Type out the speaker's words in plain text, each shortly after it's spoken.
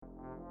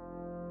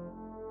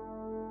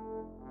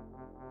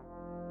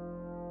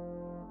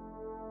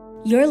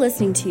You're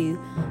listening to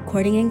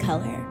Courting in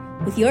Color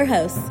with your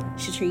hosts,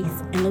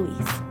 Shatrice and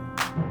Louise.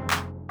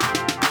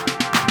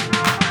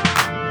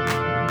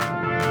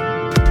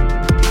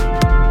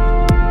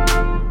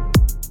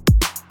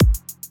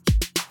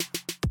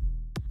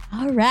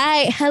 All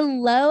right.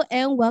 Hello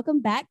and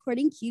welcome back,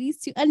 Courting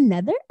Cuties, to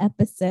another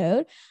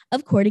episode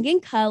of Courting in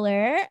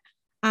Color.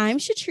 I'm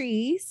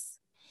Shatrice.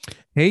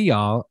 Hey,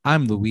 y'all.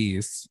 I'm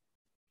Louise.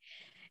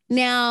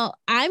 Now,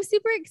 I'm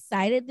super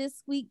excited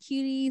this week,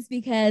 cuties,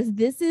 because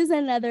this is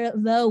another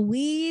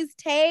Louise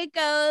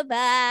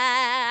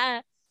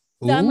takeover.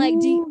 So I'm like,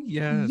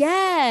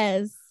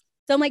 yes.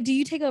 So I'm like, do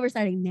you take over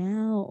starting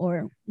now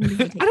or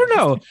I don't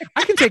know.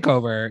 I can take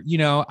over. You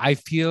know, I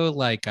feel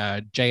like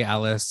Jay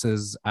Ellis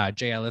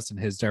and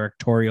his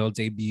directorial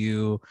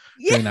debut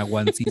during that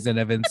one season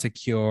of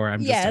Insecure.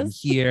 I'm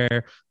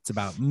here. It's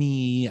about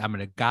me. I'm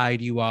gonna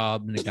guide you all.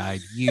 I'm gonna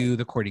guide you,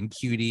 the Courting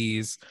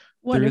Cuties,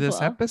 through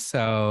this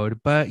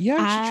episode. But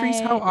yeah,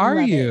 Shatrice, how are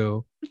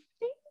you?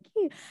 Thank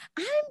you.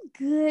 I'm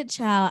good,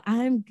 child.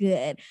 I'm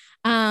good.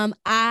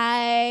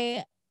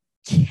 I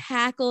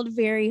cackled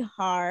very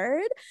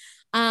hard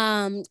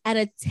at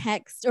a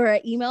text or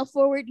an email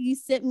forward you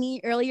sent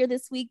me earlier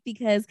this week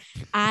because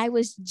I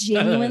was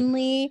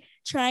genuinely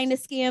trying to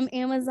scam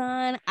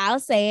Amazon. I'll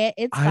say it.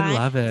 It's fine. I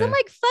love it. So I'm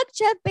like, fuck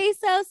Jeff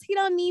Bezos. He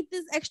don't need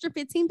this extra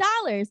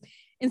 $15.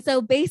 And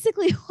so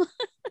basically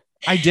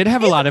I did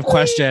have a lot of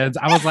questions.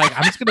 I was like,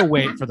 I'm just going to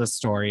wait for the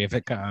story if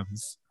it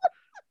comes.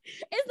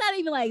 It's not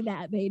even like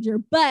that major.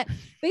 But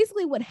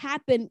basically what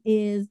happened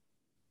is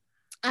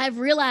I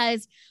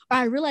realized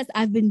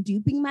I've been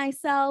duping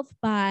myself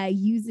by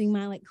using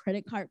my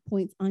credit card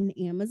points on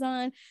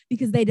Amazon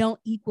because they don't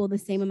equal the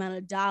same amount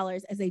of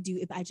dollars as they do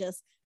if I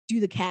just do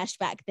the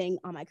cashback thing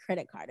on my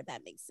credit card, if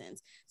that makes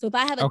sense. So if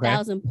I have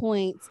 1,000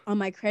 points on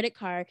my credit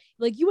card,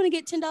 like, you want to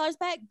get $10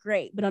 back?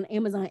 Great. But on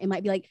Amazon, it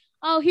might be like,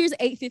 oh, here's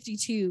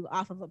 $8.52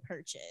 off of a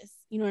purchase.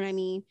 You know what I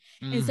mean?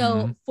 Mm-hmm. And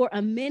so for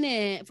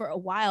a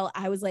while,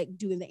 I was like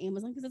doing the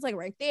Amazon because it's like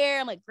right there.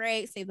 I'm like,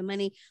 great, save the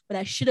money. But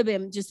I should have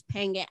been just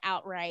paying it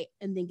outright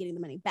and then getting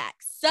the money back.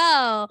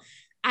 So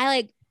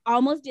I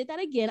almost did that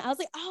again. I was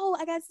like, oh,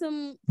 I got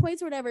some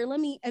points or whatever.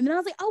 And then I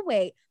was like, oh,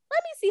 wait,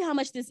 let me see how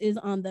much this is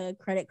on the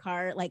credit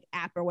card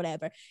app or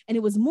whatever. And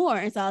it was more.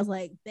 And so I was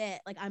like,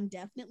 bet, I'm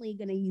definitely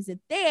going to use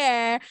it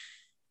there.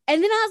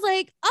 And then I was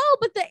like, oh,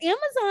 but the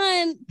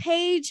Amazon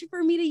page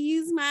for me to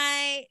use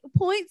my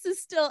points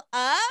is still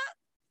up.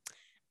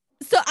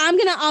 So I'm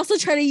going to also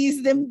try to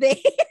use them there.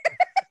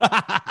 So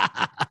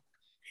I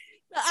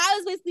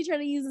was basically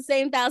trying to use the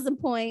same 1,000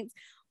 points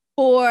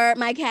for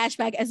my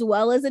cashback as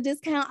well as a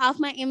discount off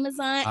my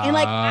Amazon. And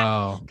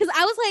because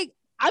I was like,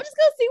 I'm just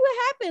gonna see what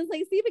happens,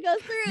 see if it goes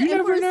through. You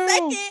never know.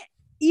 Second,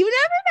 you never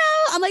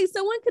know. I'm like,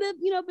 someone could have,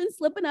 been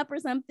slipping up or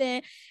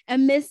something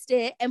and missed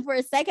it. And for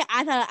a second,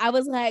 I thought I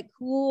was like,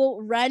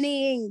 cool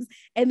runnings.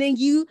 And then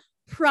you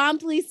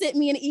promptly sent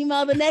me an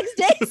email the next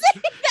day saying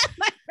that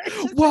my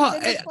well,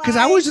 because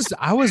I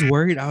was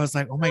worried. I was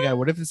like, oh my God,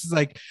 what if this is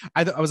I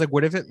was like,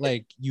 what if it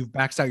you've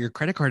maxed out your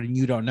credit card and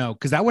you don't know?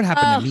 Because that would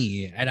happen to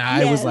me. And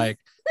I was like,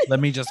 let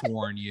me just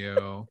warn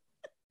you.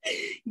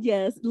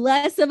 Yes,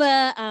 less of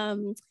a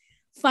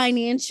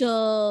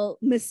financial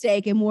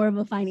mistake and more of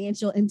a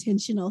financial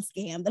intentional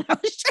scam that I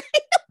was trying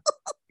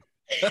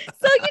to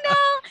So,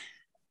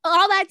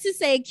 all that to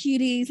say,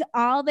 cuties,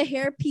 all the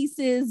hair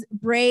pieces,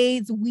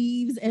 braids,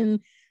 weaves, and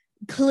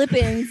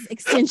clip-ins,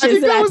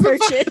 extensions that I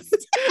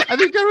purchased. I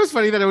think that was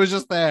funny that it was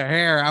just the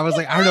hair. I was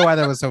like, I don't know why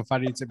that was so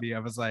funny to me. I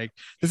was like,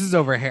 this is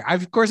over hair.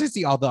 Of course, I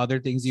see all the other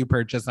things you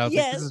purchased. I was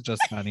like, this is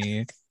just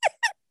funny.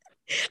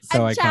 So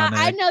iconic.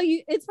 I know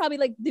it's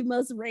probably the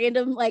most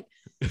random,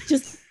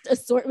 just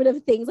assortment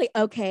of things.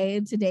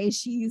 Okay, today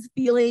she's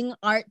feeling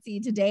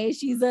artsy. Today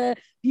she's a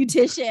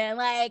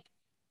beautician.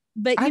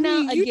 But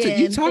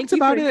you talked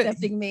about it.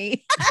 Accepting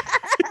me.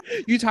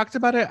 You talked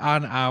about it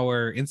on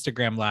our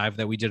Instagram live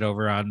that we did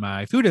over on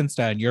my food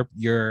Insta and your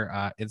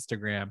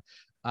Instagram.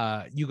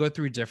 You go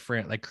through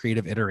different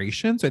creative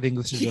iterations. So I think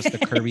this is just the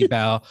Curvy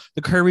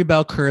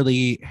Bell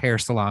curly hair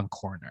salon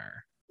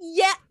corner.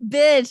 Yeah,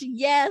 bitch.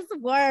 Yes,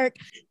 work.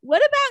 What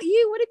about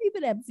you? What have you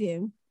been up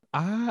to?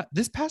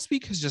 This past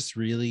week has just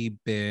really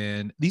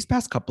been, these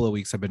past couple of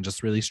weeks have been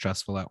just really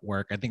stressful at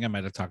work. I think I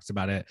might have talked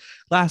about it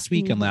last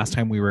week and last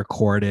time we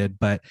recorded,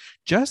 but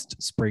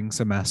just spring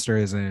semester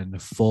is in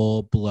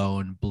full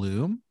blown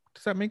bloom.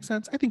 Does that make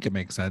sense? I think it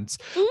makes sense.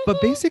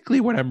 But basically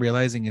what I'm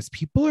realizing is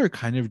people are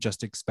kind of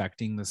just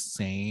expecting the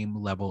same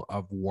level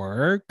of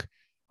work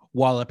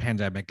while a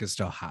pandemic is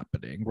still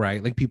happening,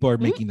 right? People are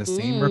making the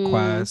same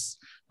requests.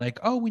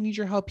 Oh, we need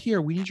your help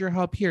here. We need your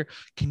help here.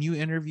 Can you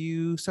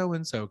interview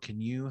so-and-so? Can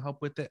you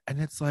help with it?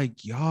 And it's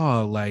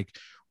y'all,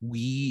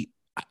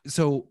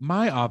 so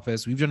my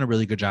office, we've done a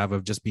really good job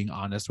of just being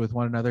honest with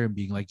one another and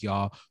being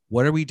y'all,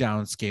 what are we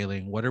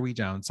downscaling? What are we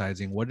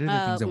downsizing? What are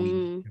the things that we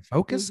need to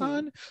focus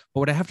on? But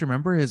what I have to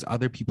remember is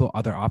other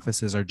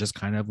offices are just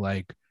kind of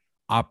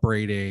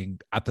operating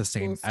at the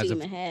same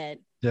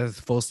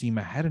full steam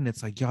ahead. And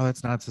it's y'all,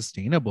 that's not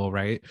sustainable,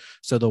 right?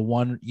 So the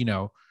one,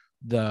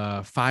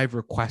 the 5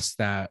 requests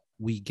that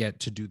we get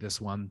to do this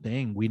one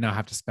thing, we now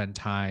have to spend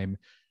time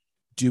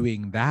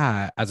doing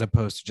that, as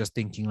opposed to just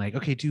thinking like,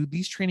 okay, do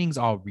these trainings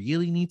all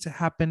really need to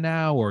happen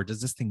now, or does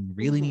this thing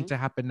really need to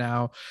happen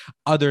now?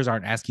 Others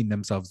aren't asking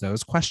themselves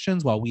those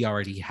questions, while we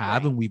already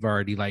have, and we've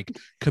already like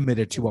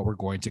committed to what we're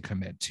going to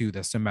commit to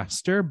this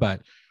semester.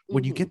 But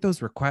when you get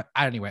those requests,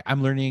 anyway,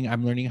 I'm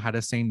learning how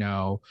to say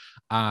no.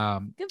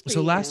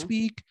 So last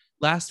week,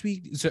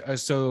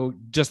 so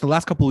just the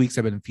last couple of weeks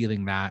I've been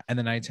feeling that, and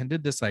then I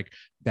attended this like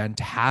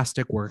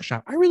fantastic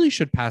workshop. I really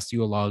should pass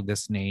you along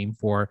this name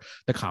for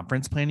the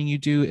conference planning you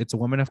do. It's a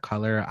woman of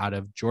color out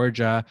of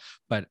Georgia,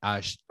 but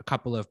a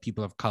couple of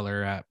people of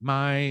color at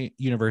my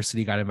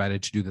university got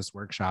invited to do this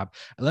workshop.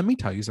 And let me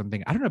tell you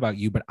something, I don't know about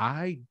you, but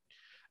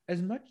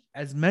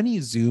as many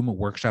Zoom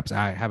workshops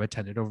I have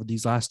attended over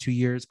these last 2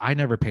 years, I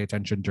never pay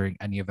attention during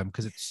any of them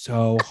because it's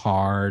so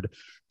hard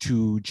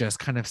to just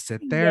kind of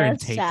sit there and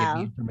take in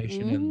the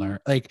information and learn.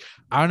 Like,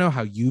 I don't know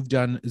how you've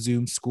done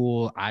Zoom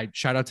school. I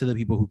shout out to the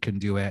people who can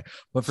do it,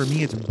 but for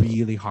me, it's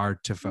really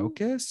hard to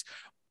focus.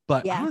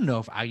 But I don't know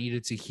if I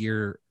needed to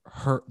hear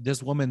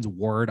this woman's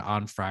word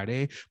on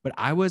Friday, but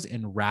I was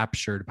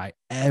enraptured by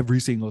every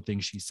single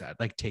thing she said,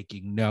 like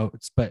taking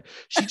notes. But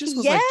she just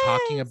was like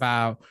talking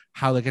about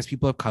how, like, as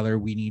people of color,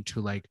 we need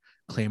to like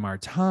claim our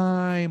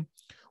time.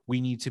 We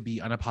need to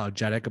be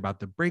unapologetic about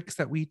the breaks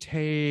that we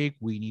take.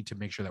 We need to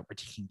make sure that we're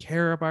taking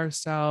care of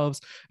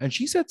ourselves. And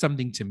she said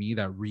something to me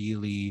that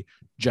really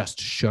just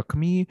shook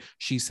me.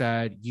 She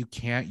said, you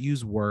can't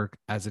use work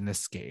as an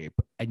escape,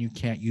 and you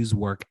can't use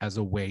work as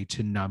a way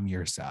to numb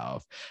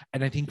yourself.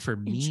 And I think for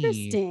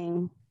me,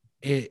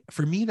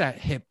 that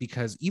hit,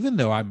 because even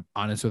though I'm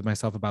honest with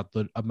myself about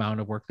the amount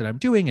of work that I'm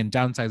doing and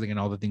downsizing and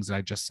all the things that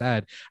I just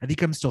said, I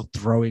think I'm still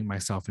throwing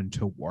myself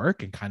into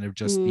work and kind of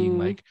just being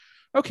like,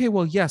 okay,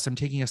 well, yes, I'm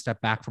taking a step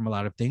back from a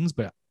lot of things,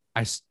 but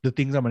the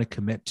things I'm going to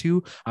commit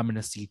to, I'm going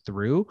to see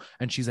through.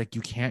 And she's like,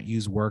 you can't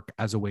use work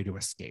as a way to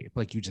escape.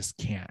 Like, you just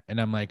can't. And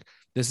I'm like,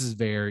 this just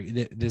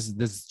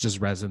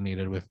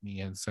resonated with me.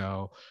 And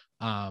so,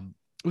 it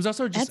was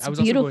also just, I was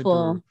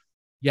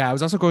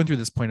also going through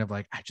this point of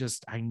like,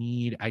 I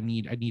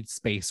need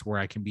space where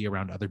I can be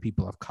around other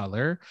people of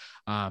color.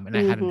 And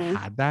I hadn't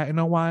had that in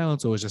a while.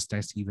 And so it was just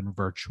nice to even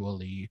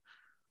virtually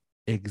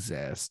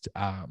exist.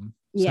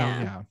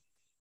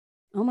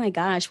 Oh my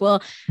gosh.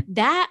 Well,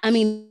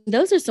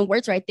 those are some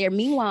words right there.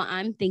 Meanwhile,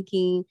 I'm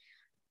thinking,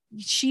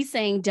 she's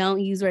saying don't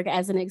use work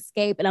as an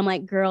escape. And I'm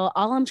like, girl,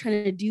 all I'm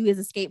trying to do is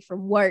escape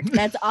from work.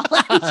 That's all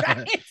I'm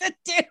trying to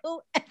do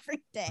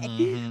every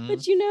day.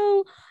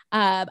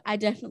 But I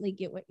definitely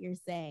get what you're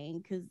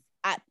saying, because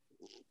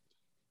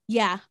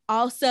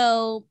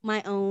also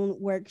my own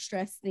work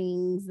stress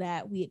things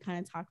that we had kind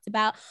of talked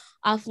about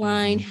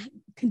offline,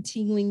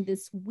 continuing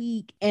this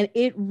week. And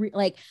it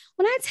like,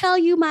 when I tell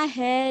you, my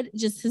head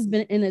just has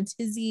been in a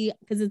tizzy,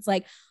 because it's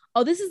like,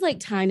 oh, this is like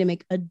time to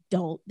make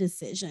adult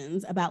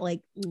decisions about like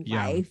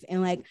life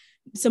and like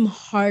some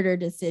harder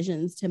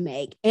decisions to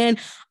make. And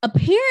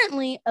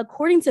apparently,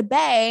 according to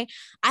Bay,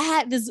 I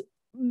had this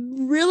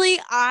really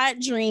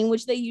odd dream,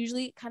 which they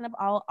usually kind of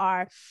all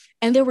are,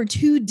 and there were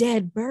 2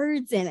 dead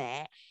birds in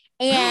it.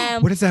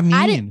 And what does that mean?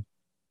 I didn't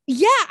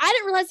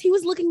realize he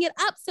was looking it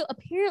up. So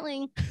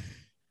apparently,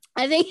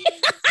 I think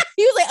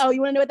he was like, oh,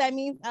 you want to know what that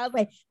means? I was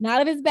like,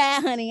 not if it's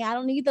bad, honey. I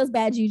don't need those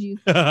bad juju.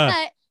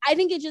 But I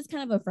think it just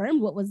kind of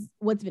affirmed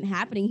what's been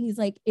happening. He's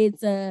like,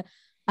 it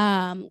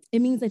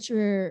means that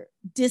you're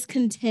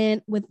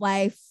discontent with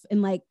life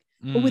and like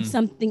with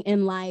something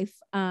in life.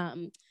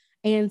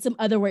 And some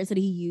other words that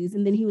he used.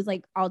 And then he was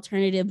like,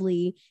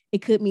 alternatively,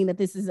 it could mean that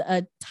this is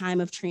a time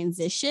of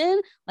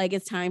transition. Like,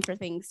 it's time for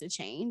things to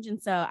change.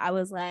 And so I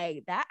was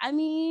like, that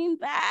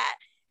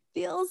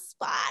feels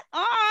spot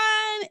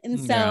on. And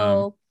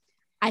so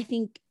I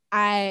think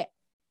I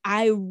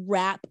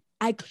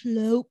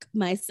cloak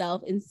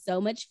myself in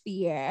so much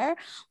fear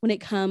when it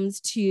comes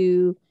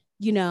to,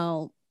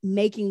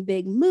 making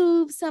big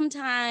moves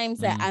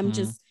sometimes, that I'm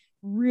just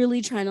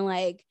really trying to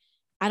like,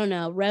 I don't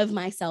know, rev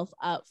myself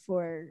up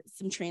for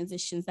some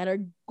transitions that are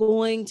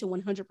going to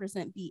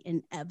 100% be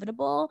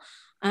inevitable.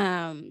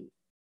 And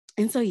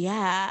so,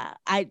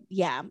 I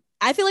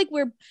feel like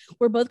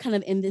we're both kind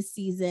of in this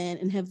season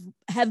and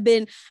have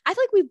been, I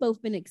feel like we've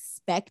both been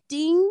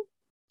expecting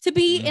to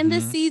be in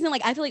this season.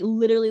 Like, I feel like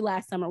literally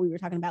last summer we were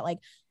talking about like,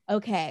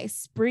 okay,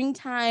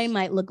 springtime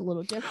might look a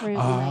little different.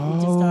 We might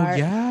need to start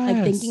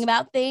like thinking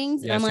about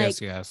things. And I'm like,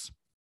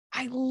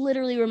 I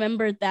literally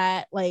remembered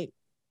that like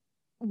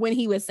when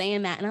he was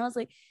saying that, and I was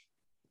like,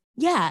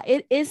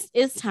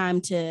 it's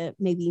time to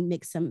maybe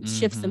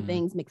shift some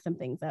things, mix some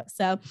things up.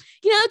 So,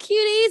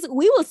 cuties,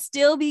 we will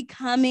still be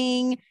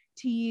coming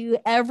to you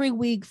every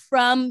week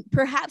from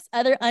perhaps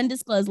other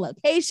undisclosed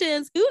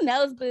locations. Who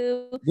knows,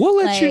 boo? We'll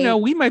let you know.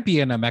 We might be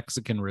in a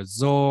Mexican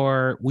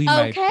resort. We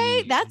might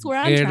be that's where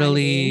I'm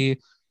Italy.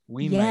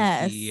 We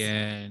might be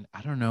in,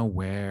 I don't know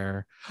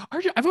where.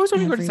 I've always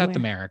wanted to go to South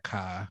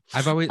America.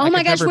 Oh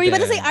my gosh, were you about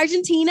to say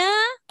Argentina?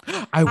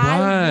 I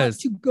want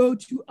to go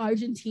to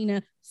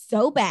Argentina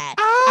so bad.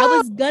 I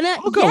was gonna.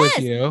 I'll go with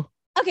you.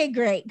 Okay,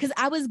 great. Because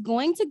I was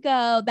going to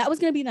go, that was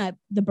going to be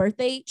the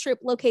birthday trip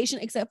location,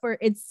 except for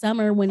it's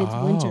summer when it's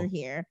winter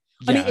here.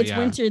 I mean, it's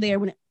winter there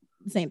when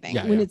same thing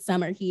when it's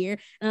summer here.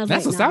 And I was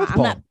that's like, the South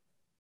Pole.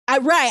 I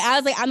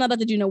was like, I'm not about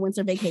to do no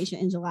winter vacation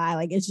in July.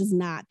 Like, it's just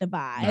not the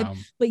vibe. No.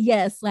 But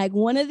yes, like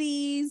one of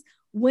these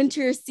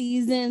winter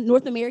season,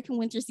 North American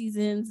winter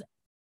seasons,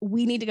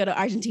 we need to go to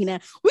Argentina.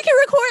 We can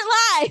record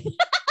live.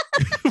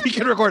 we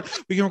can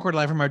record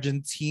live from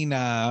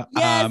Argentina.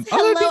 Yes,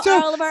 hello,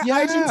 all of our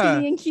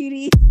Argentinian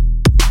cuties.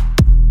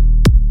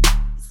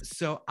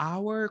 So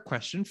our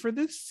question for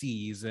this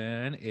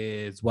season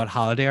is, what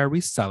holiday are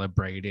we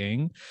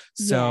celebrating?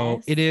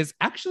 So it is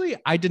actually,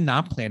 I did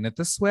not plan it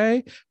this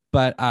way,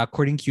 but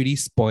according Cutie,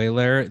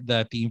 spoiler,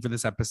 the theme for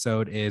this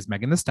episode is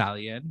Megan Thee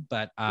Stallion,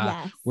 but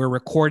we're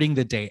recording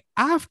the day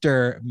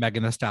after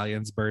Megan Thee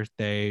Stallion's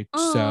birthday.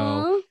 Aww.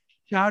 So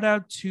shout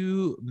out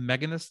to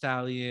Megan Thee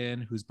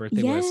Stallion, whose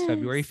birthday was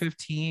February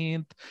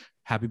 15th.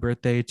 Happy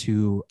birthday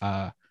to,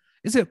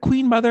 is it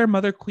Queen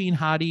Mother Queen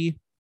Hottie?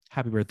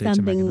 Happy birthday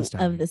to Megan Thee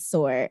Stallion. Of the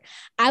sort.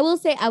 I will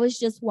say I was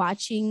just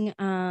watching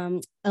a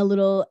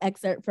little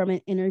excerpt from an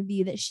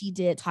interview that she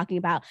did talking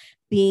about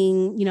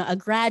being, you know, a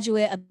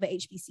graduate of the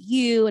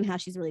HBCU and how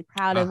she's really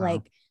proud of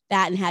like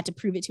that and had to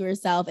prove it to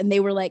herself. And they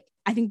were like,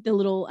 I think the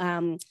little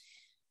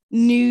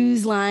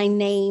news line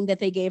name that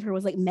they gave her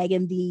was like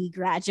Megan the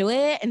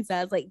Graduate. And so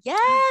I was like,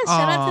 yes,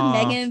 shout out to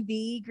Megan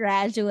the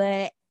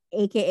Graduate,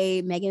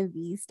 aka Megan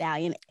Thee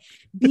Stallion,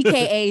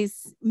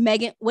 BKA's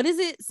Megan. What is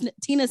it?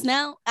 Tina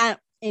Snell?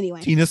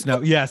 Anyway, Tina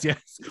Snow. Yes.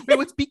 Wait,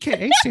 what's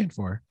BKA stand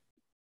for?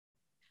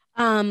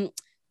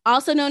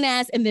 Also known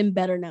as, and then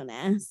better known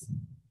as.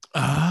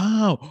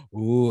 Oh,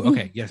 ooh,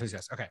 okay. Yes.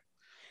 Okay,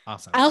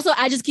 awesome.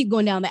 I just keep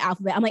going down the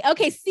alphabet. I'm like,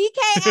 okay,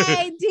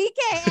 CKA,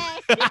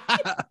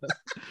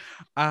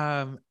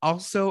 DKA.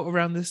 Also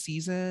around this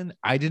season,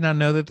 I did not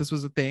know that this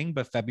was a thing,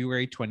 but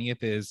February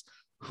 20th is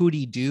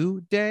Hootie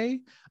Doo Day.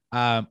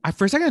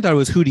 For a second I thought it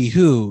was Hootie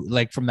Who,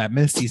 like from that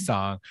Misty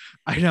song.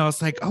 I know, I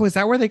was like, oh, is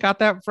that where they got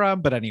that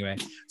from? But anyway,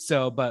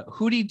 but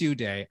Hootie Doo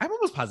Day. I'm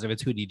almost positive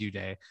it's Hootie Doo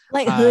Day.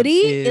 Like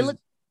hoodie?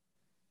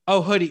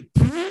 Hoodie.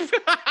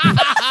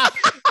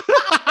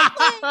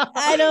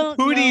 I don't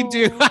Hootie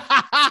Doo.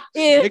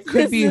 It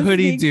could be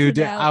Hoodie Doo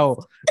Day.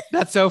 Oh,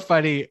 that's so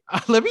funny.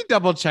 Let me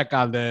double check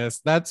on this.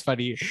 That's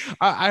funny.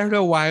 I don't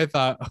know why I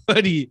thought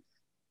hoodie.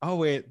 Oh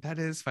wait, that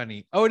is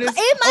funny. Oh, it is.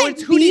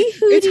 It's Hoodie.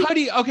 It's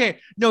Hoodie. Okay,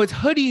 no, it's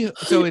Hoodie.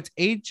 So it's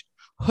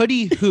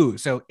Hoodie Who.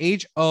 So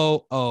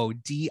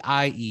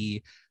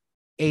HOODIE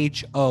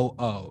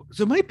HOO.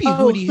 So it might be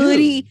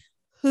Hoodie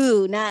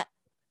Who, not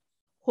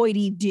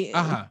Hoity Doo.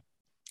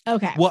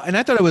 Okay. Well, and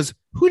I thought it was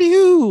Hootie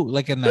Who,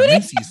 like in the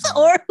Missy song.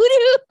 Or Hootie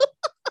Who.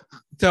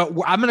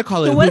 So I'm gonna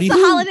call it. So what's the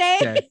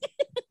holiday?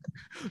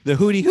 The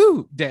Hootie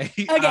Who Day.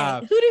 Okay.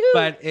 Hootie Who.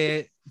 But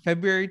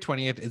February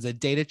 20th is a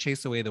day to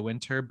chase away the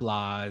winter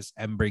blahs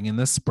and bring in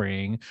the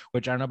spring,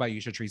 which I don't know about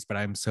you, Shatrice, but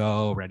I'm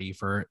so ready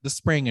for the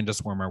spring and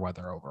just warmer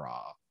weather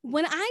overall.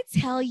 When I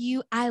tell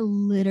you, I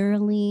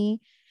literally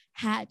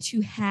had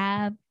to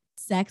have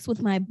sex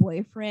with my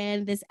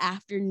boyfriend this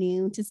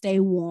afternoon to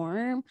stay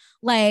warm.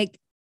 Like,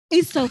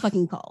 it's so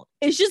fucking cold.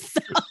 It's just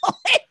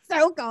it's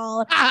so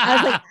cold. I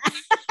was like,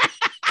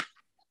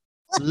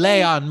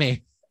 lay on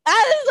me.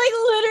 I was like,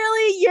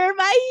 literally, you're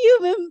my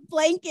human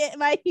blanket,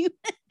 my human.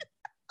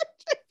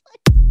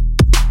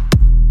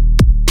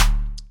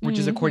 Which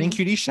is a Courting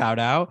Cutie shout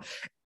out.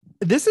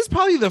 This is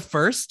probably the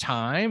first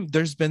time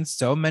there's been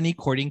so many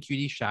Courting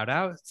Cutie shout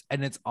outs,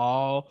 and it's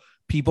all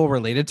people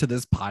related to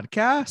this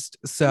podcast.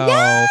 So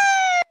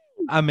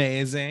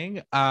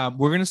amazing.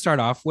 We're going to start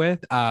off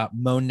with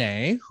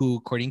Monet, who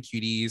Courting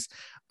Cuties,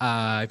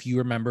 if you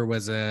remember,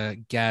 was a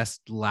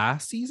guest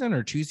last season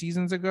or 2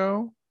 seasons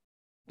ago.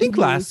 I think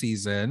last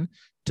season.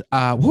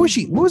 What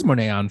was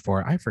Monet on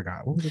for? I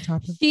forgot. What was the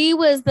topic? She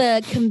was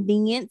the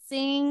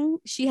conveniencing.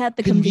 She had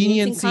the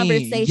conveniencing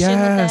conversation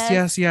with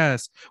us.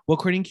 Yes. Well,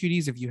 Courting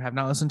Cuties, if you have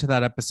not listened to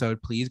that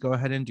episode, please go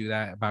ahead and do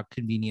that, about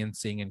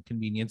conveniencing and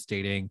convenience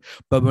dating.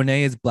 But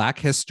Monet is Black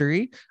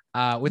history.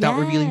 Without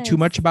revealing too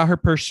much about her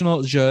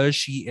personal zhuzh,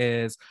 she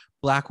is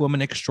Black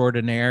woman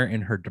extraordinaire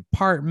in her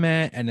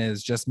department and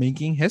is just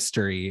making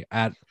history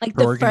at like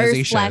her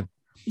organization.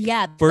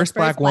 First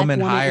Black woman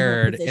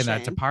hired in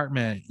that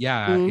department.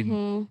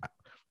 In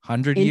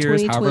 100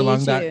 years, however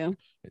long that,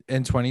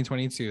 in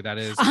 2022, that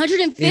is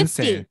 150.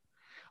 Insane.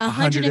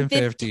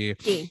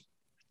 150.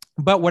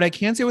 But what I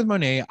can say with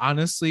Monet,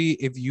 honestly,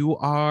 if you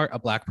are a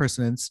Black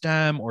person in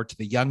STEM, or to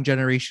the young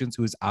generations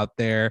who's out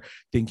there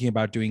thinking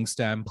about doing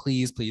STEM,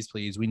 please,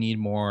 we need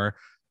more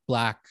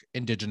Black,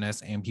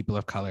 Indigenous, and people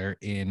of color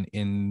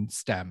in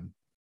STEM.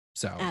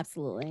 So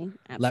absolutely.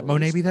 Let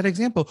Monet be that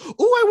example.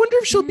 Oh, I wonder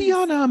if she'll be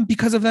on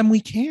Because of Them We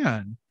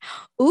Can.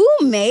 Oh,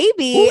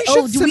 maybe.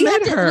 Ooh, do we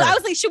have her? I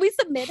was like, should we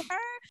submit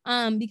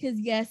her? Because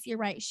yes, you're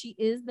right. She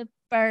is the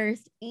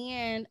first,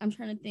 and I'm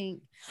trying to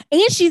think.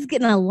 And she's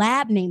getting a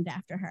lab named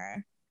after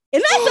her.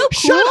 Isn't that so cool?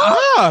 Shut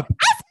up!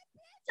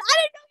 I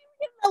didn't know you were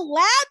getting a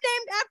lab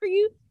named after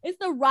you. It's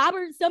the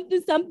Robert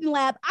something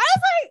lab. I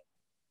was like,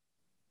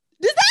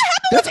 Does that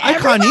happen That's with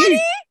everybody? iconic.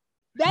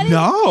 That is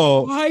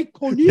No.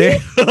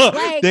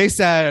 iconic. They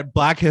said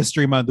Black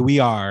History Month. We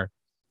are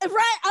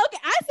Right. Okay.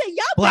 I said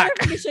y'all Black.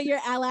 better show your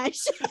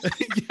allies.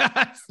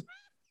 Yes.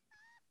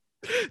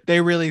 They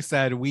really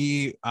said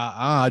we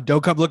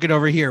don't come looking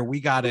over here.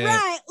 We got it.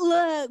 Right.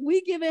 Look,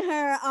 we giving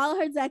her all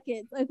her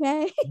ducats.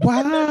 Okay.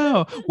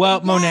 Wow. Well,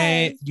 Yes.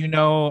 Monet, you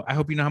know, I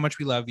hope you know how much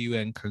we love you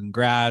and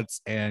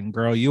congrats. And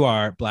girl, you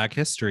are Black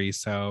History.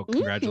 So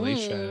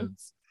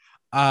congratulations.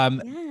 Yeah.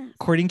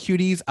 Courting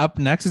Cuties up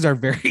next is our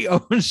very own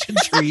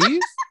Shatrice,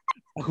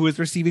 who is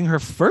receiving her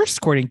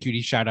first Courting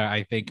Cutie shout out,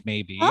 I think,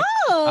 maybe.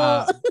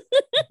 Oh.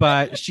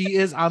 But she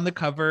is on the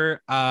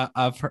cover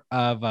of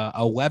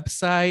a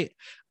website,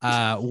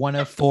 one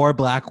of 4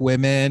 Black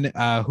women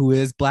who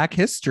is Black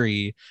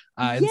History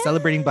and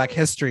celebrating Black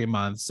History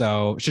Month.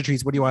 So,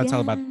 Shatrice, what do you want to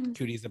tell about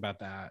Cuties about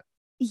that?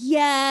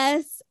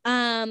 Yes.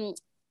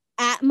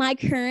 At my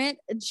current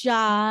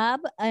job,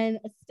 an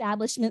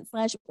establishment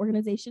 /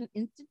 organization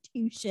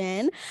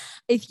institution,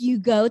 if you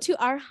go to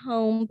our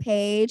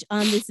homepage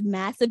on this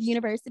massive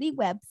university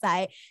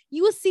website,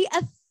 you will see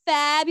a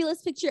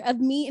fabulous picture of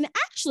me. And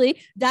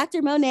actually,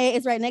 Dr. Monet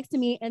is right next to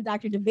me, and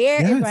Dr.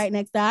 DeVere is right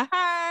next to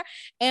her.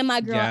 And my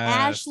girl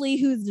Ashley,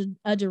 who's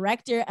a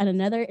director at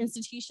another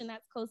institution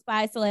that's close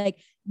by. So, like,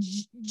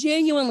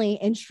 genuinely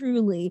and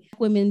truly,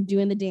 women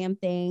doing the damn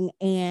thing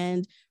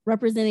and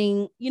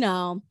representing, you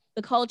know,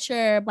 the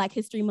culture, Black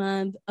History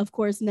Month. Of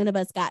course, none of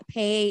us got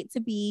paid to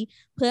be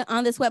put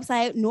on this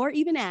website, nor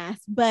even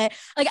asked. But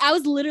like, I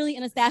was literally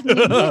in a staff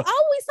meeting. Like,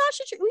 oh, we saw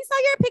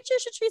your picture,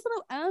 Shatrice.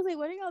 I was like,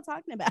 what are y'all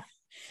talking about?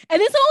 And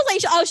then someone was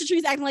like, oh,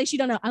 Shatrice acting like she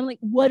don't know. I'm like,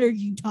 what are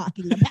you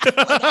talking about?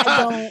 Like,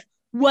 I don't.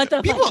 What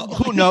the people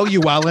fuck who know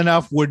you well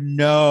enough would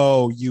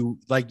know you.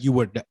 Like, you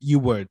would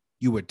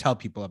tell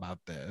people about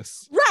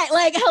this, right?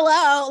 Like,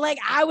 hello. Like,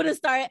 I would have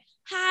started.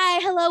 Hi,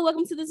 hello,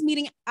 welcome to this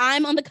meeting.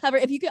 I'm on the cover.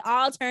 If you could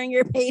all turn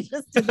your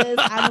pages to this,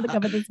 I'm on the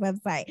cover of this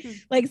website.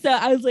 Like, so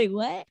I was like,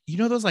 what? You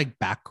know, those like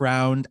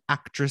background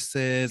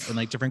actresses and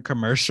like different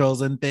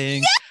commercials and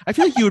things. Yeah. I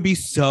feel like you would be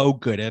so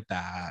good at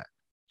that.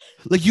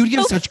 Like, you'd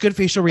give such good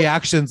facial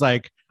reactions.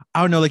 Like,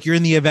 I don't know, like you're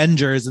in the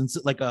Avengers and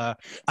like I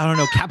don't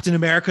know, Captain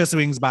America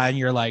swings by and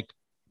you're like,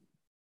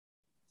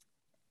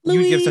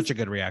 Louise, you give such a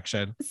good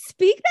reaction.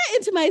 Speak that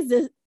into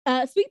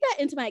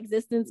my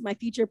existence, my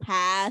future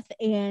path,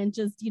 and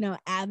just, you know,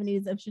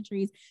 avenues of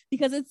Shatrice,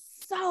 because it's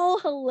so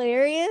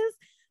hilarious,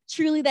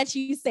 truly, that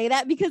you say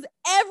that, because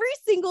every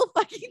single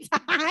fucking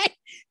time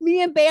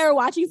me and Bay are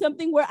watching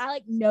something where I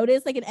like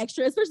notice like an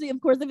extra, especially of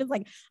course if it's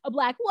like a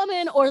Black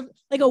woman or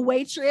like a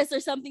waitress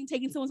or something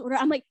taking someone's order,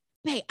 I'm like,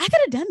 Bay, I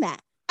could have done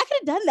that.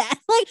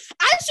 Like,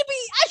 I should be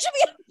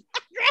a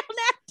background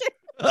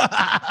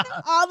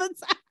actor all the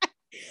time.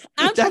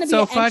 I'm trying to be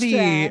so funny.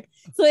 Extra.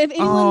 So if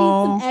anyone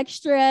needs some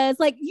extras,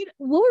 like,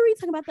 what were we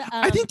talking about?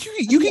 I think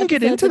you can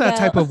get into that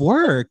type of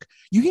work.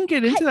 You can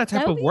get into that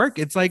type of work.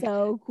 It's like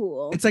so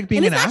cool. It's like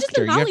being an actor. Just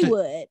in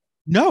Hollywood.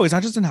 No, it's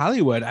not just in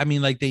Hollywood. I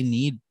mean, like, they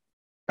need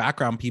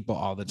background people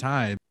all the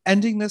time.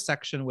 Ending this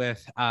section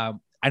with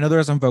I know there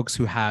are some folks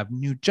who have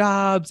new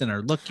jobs and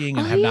are looking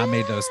and have not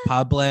made those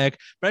public,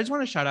 but I just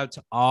want to shout out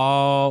to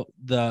all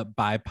the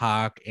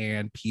BIPOC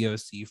and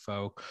POC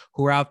folk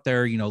who are out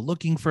there, you know,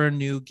 looking for a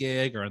new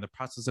gig or in the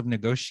process of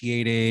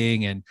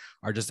negotiating and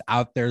are just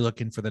out there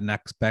looking for the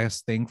next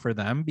best thing for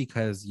them,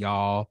 because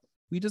y'all,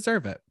 we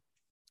deserve it.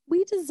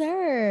 We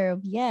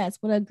deserve. Yes.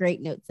 What a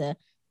great note to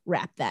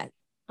wrap that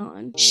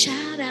on.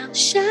 Shout out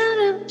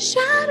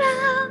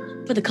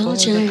for the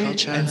culture.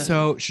 And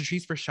so,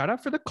 Shatrice, for shout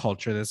out for the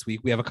culture this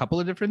week, we have a couple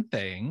of different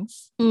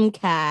things.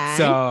 Okay.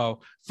 So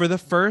for the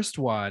first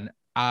one,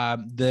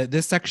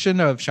 this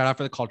section of shout out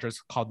for the culture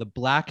is called the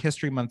Black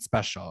History Month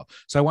special.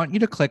 So I want you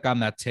to click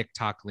on that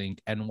TikTok link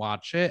and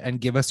watch it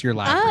and give us your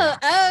live reaction.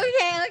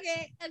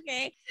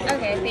 Okay,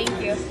 thank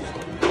you.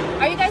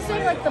 Are you guys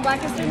doing like the Black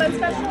History Month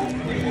special?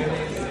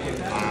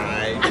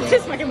 I'm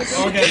just fucking with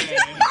you. Okay.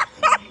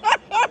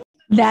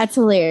 That's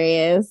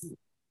hilarious.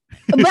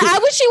 But I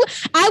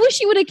wish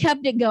she would have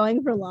kept it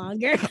going for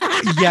longer.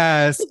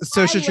 Yes.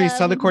 So Shatrice,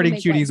 tell the Courting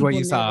Cuties what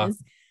you saw.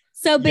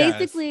 So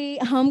basically,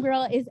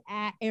 homegirl is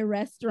at a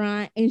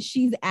restaurant and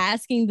she's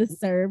asking the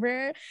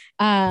server,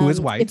 who is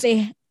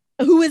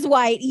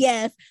white,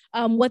 yes,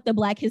 what the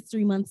Black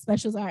History Month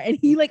specials are, and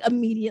he like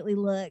immediately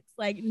looks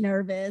like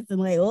nervous and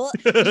like, oh,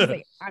 she's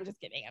like, I'm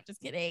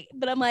just kidding.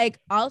 But I'm like,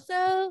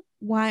 also,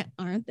 why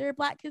aren't there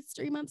Black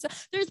History Month?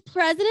 There's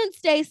President's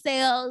Day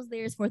sales,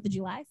 there's 4th of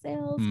July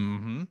sales.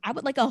 Mm-hmm. I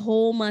would like a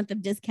whole month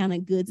of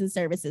discounted goods and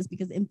services,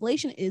 because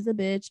inflation is a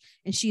bitch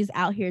and she's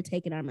out here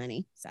taking our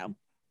money. So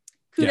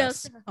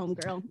kudos to her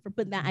homegirl for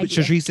putting that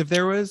idea. Shatrice,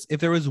 if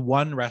there was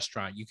one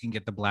restaurant you can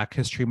get the Black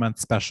History Month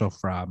special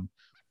from,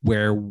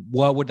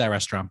 what would that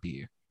restaurant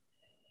be?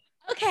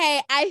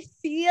 Okay, I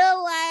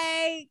feel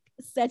like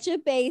such a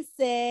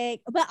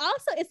basic, but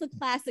also it's a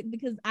classic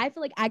because I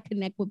feel like I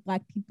connect with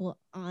Black people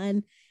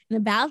on and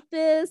about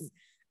this.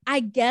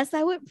 I guess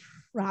I would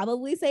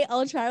probably say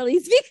Old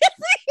Charlie's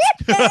because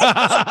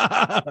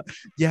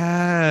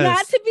Yes.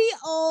 Not to be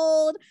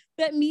old,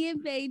 but me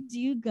and Faye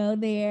do go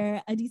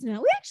there a decent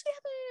amount. We actually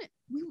haven't.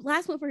 We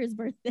last went for his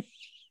birthday,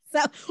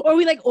 so or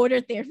we like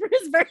ordered there for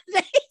his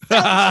birthday. So we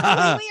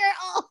are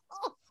all.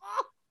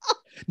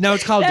 No,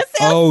 it's called That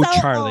sounds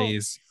so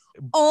Charlie's.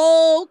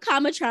 Old,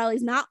 comma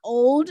Charlie's, not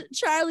old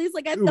Charlie's.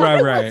 Like I thought Right,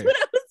 it right. was when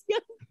I was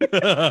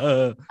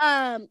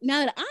young.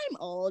 Now that I'm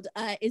old,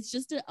 it's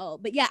just an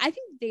old. But yeah, I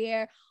think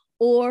there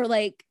or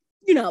like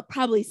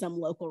probably some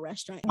local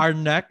restaurant. Our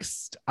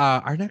next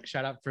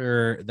shout out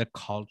for the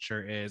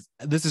culture is,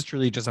 this is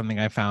truly just something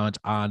I found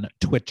on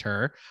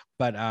Twitter,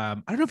 but I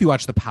don't know if you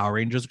watched the Power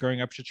Rangers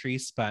growing up,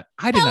 Shatrice, but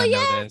I did not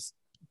know this.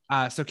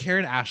 So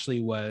Karen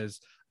Ashley was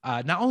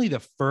not only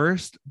the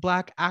first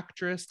Black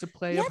actress to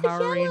play a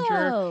Power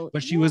Ranger,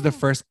 but she was the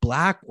first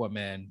Black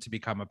woman to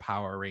become a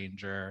Power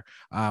Ranger,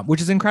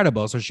 which is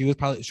incredible. So she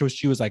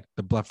was like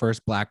the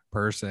first Black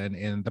person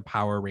in the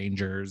Power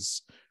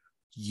Rangers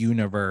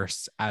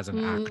universe as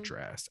an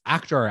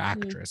actor or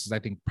actress is I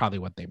think probably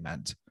what they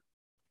meant.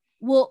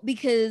 Well,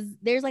 because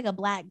there's like a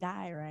Black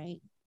guy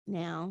right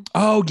now.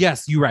 Oh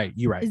yes, you're right.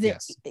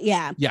 Yes.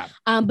 Yeah.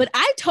 But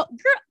girl,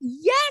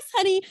 yes,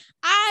 honey,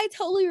 I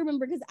totally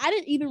remember because I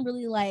didn't even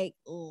really like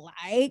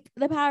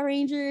the Power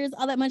Rangers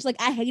all that much. Like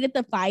I hated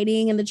the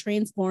fighting and the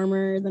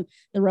Transformers and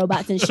the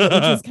robots and shit,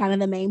 which was kind of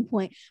the main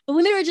point. But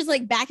when they were just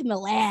like back in the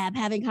lab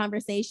having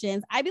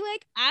conversations, I'd be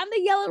like, I'm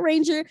the Yellow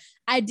Ranger.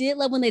 I did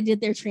love when they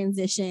did their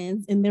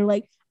transitions and they're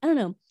like, I don't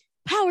know,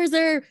 powers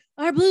are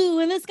blue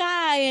in the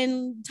sky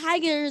and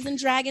tigers and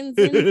dragons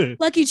and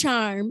Lucky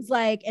Charms,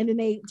 like, and then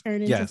they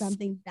turn into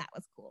something that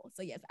was cool.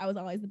 So yes, I was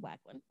always the Black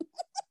one.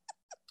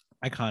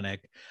 Iconic.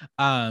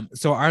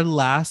 So our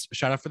last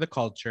shout out for the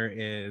culture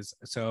is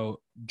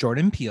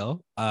Jordan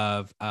Peele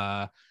of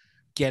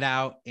Get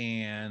Out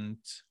and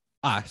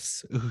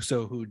Us,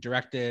 who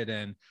directed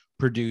and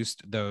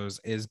produced those,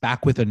 is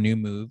back with a new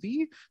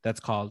movie that's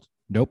called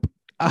Nope.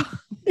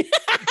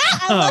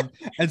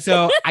 And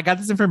so I got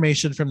this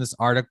information from this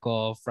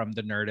article from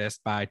The Nerdist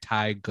by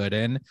Ty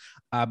Gooden.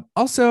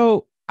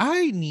 Also,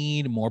 I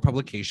need more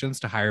publications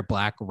to hire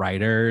Black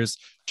writers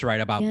to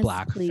write about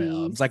Black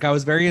films. Like I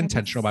was very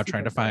intentional about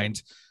trying to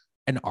find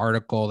an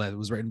article that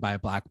was written by a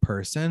Black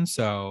person.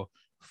 So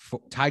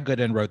Ty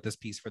Gooden wrote this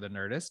piece for The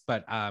Nerdist,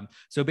 but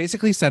so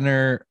basically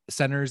centers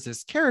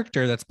this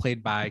character that's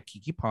played by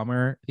Keke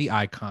Palmer, the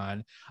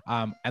icon,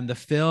 and the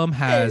film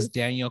has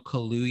Daniel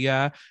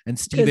Kaluuya and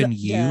Stephen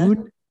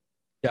Yeun.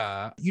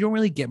 You don't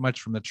really get much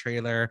from the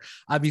trailer.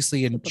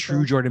 Obviously, in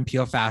true Jordan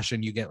Peele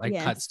fashion, you get like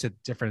cuts to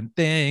different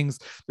things.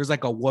 There's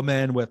like a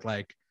woman with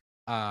like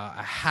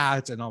a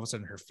hat, and all of a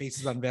sudden her face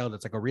is unveiled.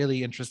 It's like a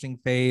really interesting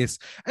face,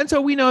 and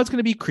so we know it's going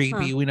to be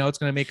creepy. We know it's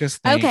going to make us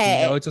think.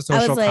 Okay. We know it's a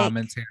social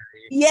commentary.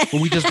 Yeah,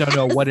 but we just don't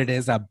know what it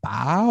is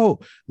about.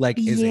 Like,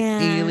 is it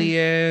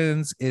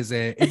aliens? Is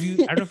it? I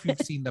don't know if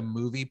you've seen the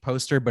movie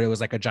poster, but it was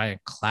like a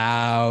giant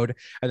cloud,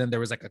 and then there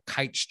was like a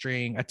kite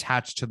string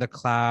attached to the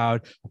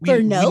cloud.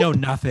 We know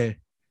nothing.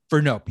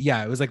 For Nope,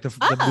 yeah, it was like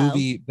the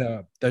movie,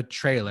 the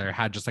trailer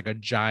had just like a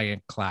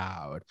giant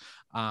cloud,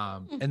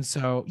 and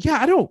so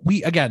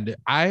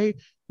I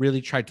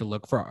really tried to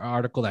look for an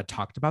article that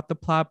talked about the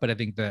plot, but I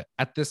think that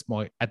at this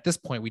point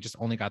we just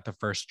only got the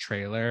first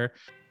trailer.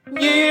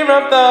 Year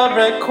of the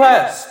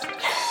Request.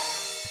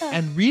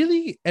 And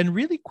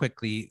really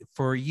quickly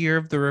for Year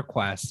of the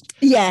Request.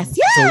 Yes.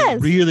 So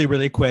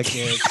really quick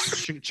is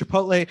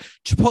Chipotle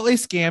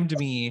scammed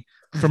me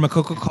from a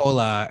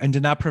Coca-Cola and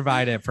did not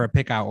provide it for a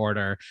pickout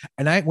order.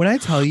 And when I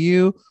tell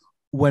you,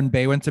 when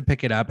Bae went to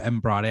pick it up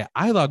and brought it,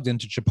 I logged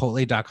into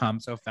Chipotle.com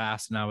so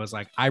fast and I was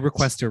like, I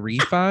request a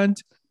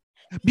refund.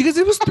 Because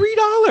it was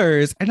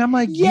 $3. And I'm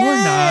like, you're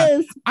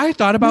not. I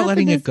thought about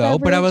letting it go,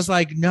 but I was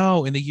like,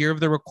 no, in the Year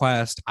of the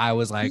Request, I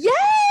was like,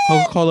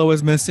 Coca-Cola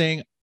was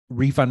missing,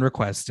 refund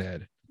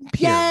requested.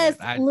 Period.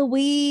 Yes,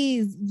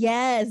 Louise.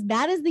 Yes,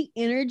 that is the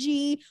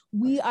energy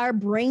we are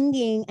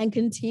bringing and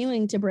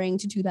continuing to bring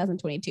to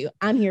 2022.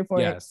 I'm here for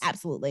it.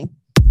 Absolutely.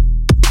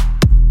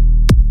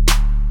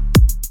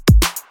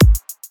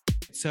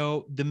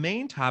 So the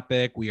main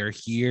topic we are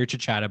here to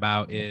chat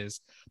about is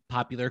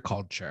popular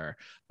culture,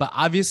 but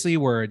obviously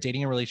we're a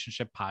dating and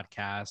relationship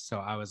podcast. So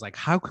I was like,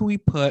 how can we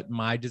put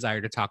my desire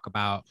to talk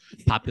about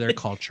popular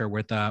culture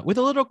with a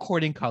little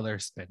courting color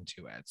spin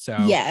to it? So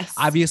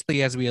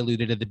obviously, as we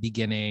alluded at the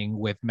beginning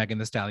with Megan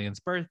Thee Stallion's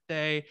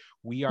birthday,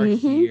 we are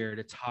here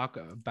to talk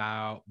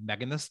about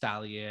Megan Thee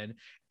Stallion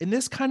in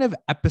this kind of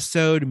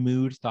episode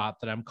mood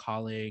thought that I'm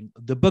calling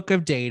The Book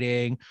of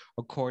Dating,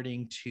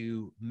 according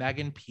to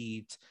Megan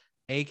Pete,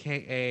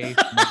 aka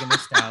Megan Thee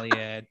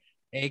Stallion,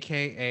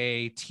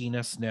 aka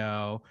Tina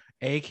Snow,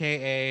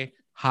 aka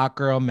Hot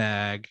Girl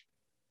Meg,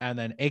 and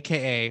then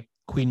aka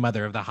Queen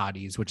Mother of the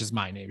Hotties, which is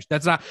my name.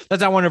 That's not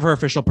one of her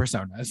official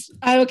personas.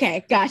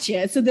 Okay,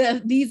 gotcha.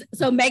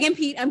 So Megan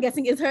Pete, I'm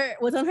guessing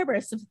was on her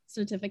birth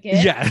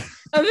certificate. Yeah.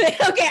 Okay,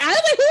 I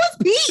was like, who is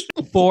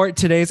Pete? For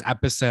today's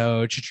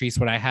episode, Shatrice,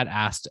 what I had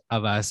asked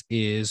of us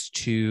is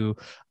to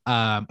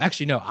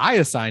actually no, I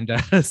assigned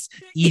us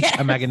each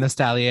a Megan Thee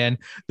Stallion,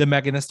 the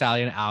Megan Thee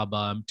Stallion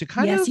album to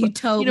kind of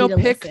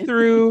pick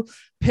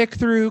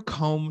through,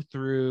 comb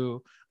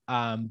through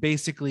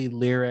basically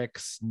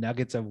lyrics,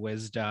 nuggets of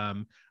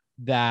wisdom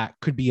that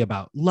could be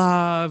about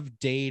love,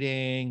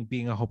 dating,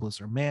 being a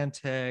hopeless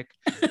romantic,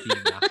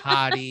 being a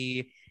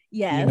hottie.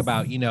 Yes. Being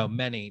about,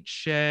 men ain't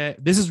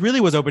shit. This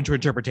was open to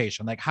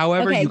interpretation. Like,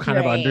 however you kind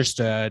of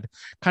understood,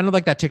 kind of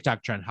like that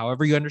TikTok trend.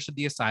 However you understood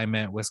the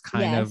assignment was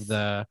kind of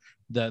the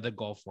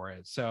goal for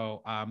it.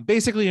 So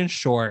basically, in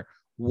short,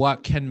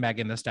 what can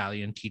Megan Thee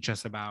Stallion teach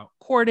us about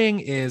courting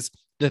is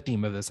the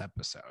theme of this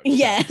episode.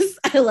 Yes,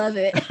 I love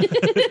it.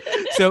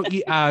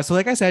 So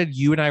like I said,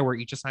 you and I were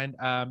each assigned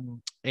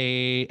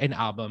an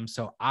album.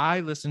 So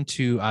I listened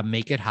to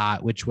Make It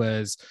Hot, which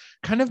was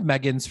kind of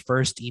Megan's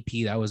first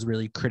EP that was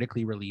really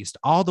critically released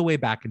all the way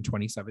back in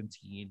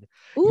 2017.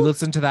 Ooh. You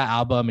listen to that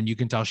album and you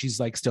can tell she's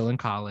like still in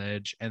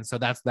college. And so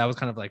that was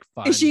kind of like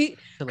fun. Is she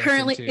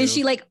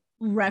like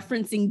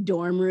referencing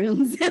dorm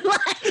rooms?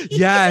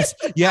 Yes.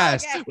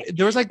 Okay.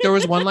 There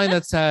was one line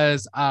that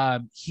says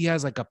he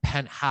has like a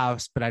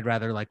penthouse, but I'd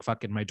rather like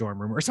fuck in my dorm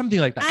room or something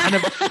like that, kind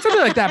of something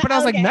like that. But I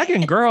was like,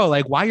 Megan, girl,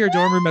 like why your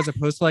dorm room as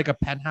opposed to like a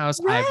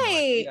penthouse?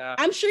 Right.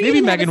 I'm sure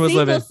maybe Megan was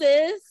living.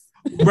 Sis.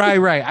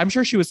 Right. I'm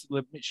sure she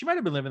might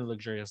have been living a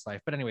luxurious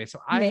life. But anyway, so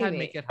I had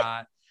Make It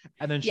Hot,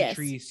 and then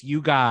Shatrice,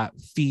 you got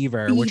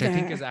Fever, which I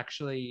think is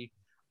actually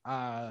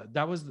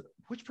that was,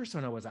 which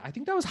persona was that? I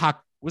think that was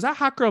Hot. Was that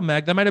Hot Girl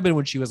Meg? That might have been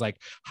when she was like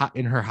hot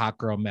in her Hot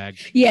Girl Meg.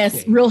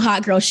 Yes, real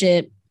hot girl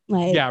shit.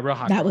 Like, yeah, real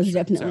hot. That was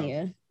definitely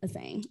a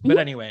thing. But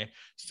anyway,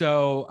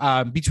 so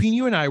between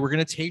you and I, we're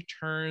gonna take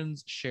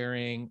turns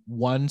sharing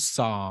one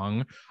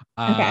song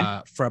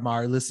from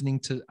our listening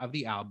of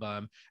the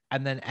album,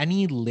 and then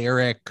any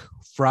lyric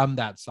from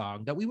that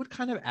song that we would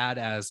kind of add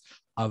as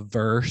a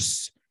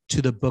verse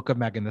to the book of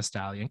Megan Thee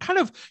Stallion, kind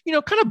of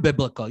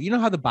biblical. You know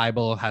how the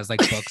Bible has like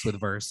books with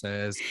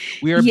verses.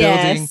 We are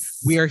building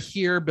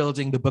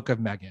the book of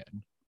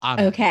Megan.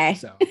 Okay.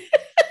 So,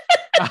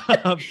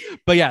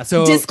 but yeah.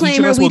 So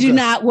disclaimer: we do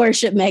not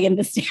worship Megan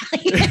Thee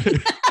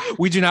Stallion.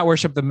 We do not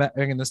worship the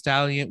Megan Thee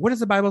Stallion. What does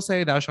the Bible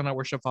say? Thou shalt not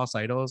worship false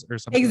idols or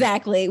something.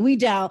 Exactly. We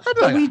don't.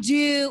 But we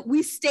do.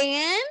 We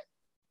stand.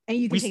 And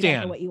you can take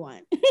that for what you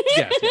want.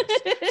 Yes.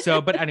 So,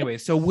 but anyway,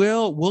 so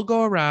we'll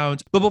go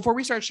around. But before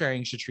we start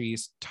sharing,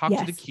 Shatrice, talk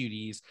to the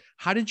cuties.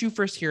 How did you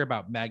first hear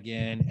about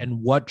Megan,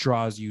 and what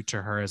draws you to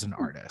her as an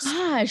artist?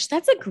 Gosh,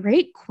 that's a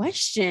great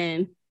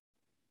question.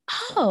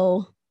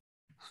 I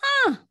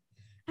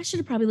should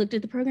have probably looked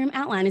at the program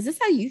outline. Is this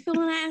how you feel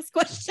when I ask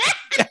questions?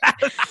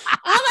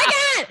 Oh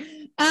my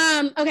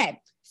God.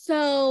 Okay.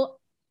 So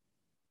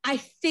I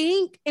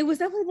think it was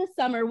definitely the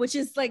summer, which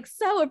is like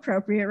so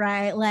appropriate,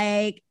 right?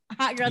 Like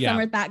hot girl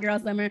summer, thought girl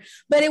summer,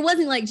 but it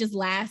wasn't like just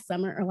last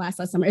summer or last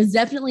summer. It's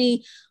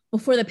definitely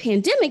before the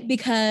pandemic,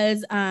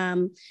 because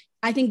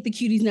I think the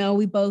cuties know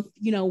we both,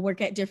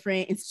 work at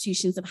different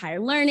institutions of higher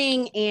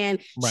learning, and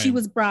she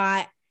was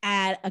brought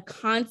at a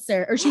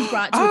concert, or she was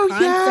brought to a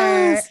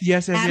concert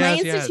at my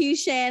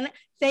institution.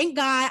 Thank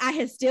God I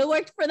had still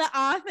worked for the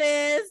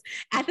office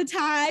at the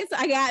time, so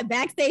I got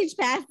backstage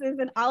passes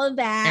and all of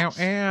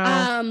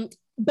that.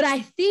 But I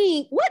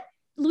think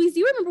Louise, do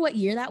you remember what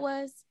year that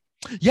was?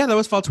 Yeah, that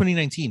was fall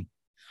 2019.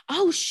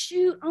 Oh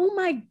shoot! Oh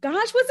my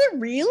gosh, was it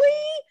really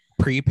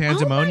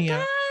pre-pandemonium? Oh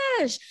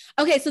my gosh.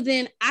 Okay, so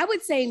then I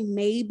would say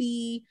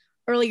maybe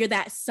earlier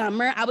that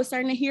summer I was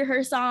starting to hear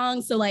her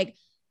songs. So like,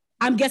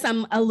 I guess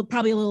I'm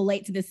probably a little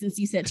late to this since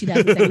you said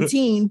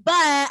 2017,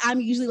 but I'm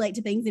usually late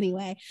to things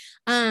anyway.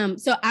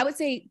 So I would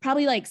say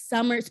probably like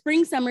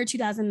spring, summer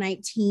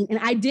 2019.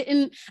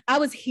 And I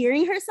was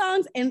hearing her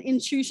songs, and in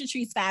true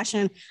Shatrice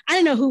fashion, I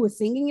didn't know who was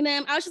singing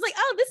them. I was just like,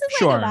 oh, this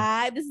is like a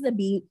vibe. This is a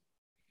beat.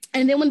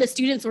 And then when the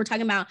students were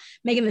talking about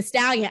Megan Thee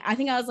Stallion, I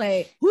think I was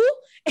like, who?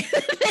 And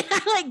then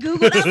I like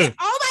Googled, I was like,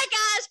 oh my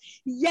gosh,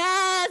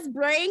 yes,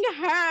 bring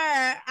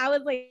her. I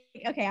was like,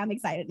 okay, I'm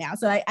excited now.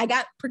 So I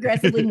got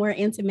progressively more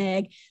into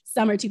Meg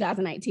summer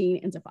 2019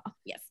 into fall.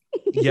 Yes.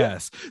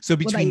 Yes. So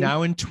between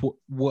now and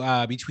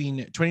between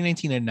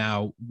 2019 and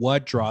now,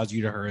 what draws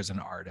you to her as an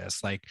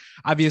artist? Like,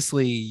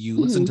 obviously you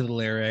listen to the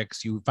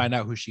lyrics, you find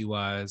out who she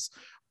was,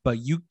 but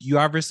you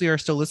obviously are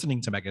still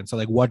listening to Megan. So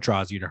like, what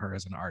draws you to her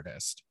as an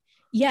artist?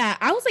 Yeah,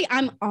 I was like,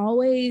 I'm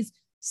always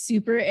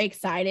super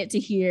excited to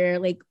hear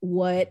like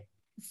what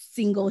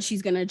single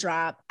she's gonna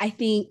drop. I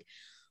think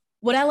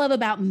what I love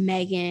about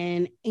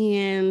Megan,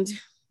 and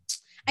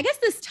I guess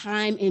this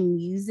time in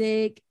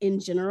music in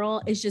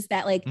general, is just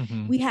that like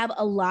we've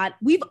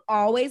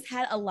always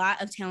had a lot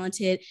of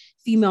talented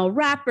female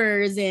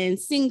rappers and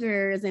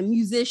singers and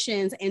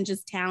musicians and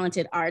just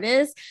talented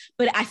artists.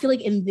 But I feel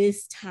like in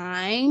this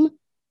time,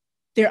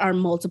 there are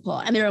multiple,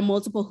 and there are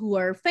multiple who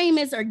are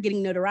famous or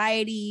getting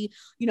notoriety.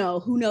 You know,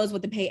 who knows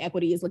what the pay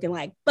equity is looking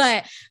like,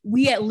 but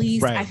we at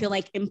least, I feel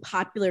like in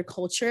popular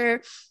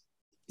culture,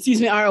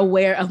 are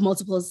aware of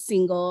multiple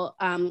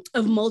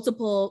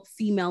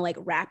female like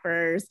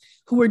rappers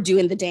who were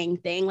doing the dang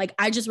thing. Like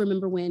I just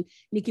remember when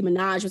Nicki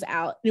Minaj was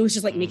out, and it was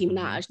just like Nicki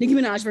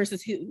Minaj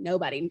versus who?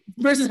 Nobody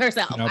versus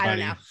herself. I don't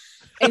know.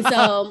 And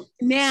so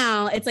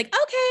now it's like,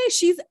 okay,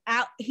 she's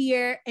out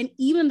here. And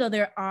even though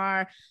there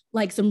are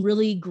like some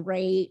really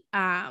great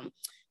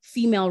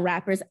female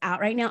rappers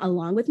out right now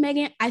along with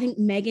Megan, I think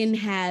Megan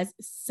has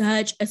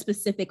such a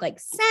specific like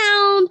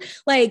sound.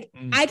 Like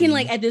I can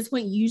like at this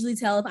point usually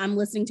tell if I'm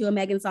listening to a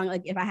Megan song,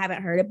 like if I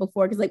haven't heard it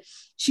before, because like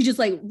she just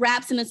like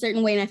raps in a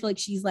certain way, and I feel like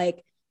she's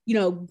like, you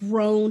know,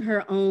 grown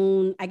her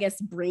own, I guess,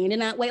 brand in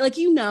that way. Like,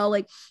 you know,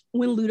 like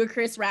when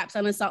Ludacris raps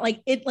on a song,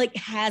 like it like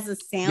has a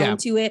sound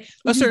to it,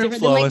 a certain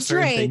flow, like a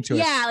certain thing to it.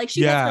 Yeah, like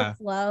she has her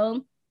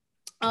flow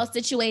all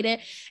situated.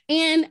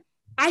 And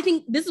I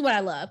think this is what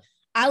I love.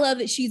 I love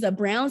that she's a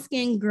brown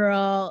skinned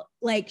girl.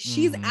 Like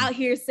she's out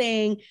here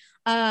saying,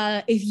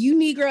 if you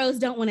Negroes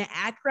don't want to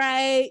act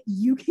right,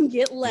 you can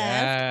get left.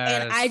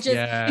 And I just,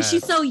 and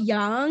she's so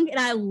young, and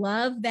I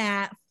love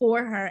that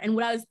for her. And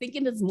what I was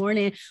thinking this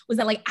morning was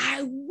that like,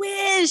 I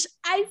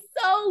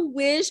so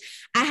wish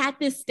I had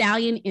this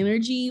stallion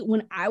energy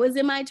when I was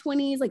in my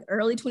 20s, like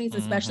early 20s,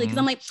 especially. Cause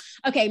I'm like,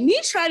 okay, me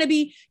trying to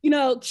be, you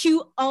know,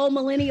 cute old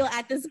millennial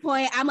at this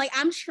point. I'm like,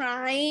 I'm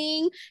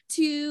trying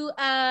to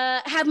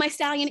have my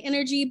stallion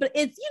energy, but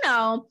it's, you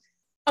know,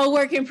 a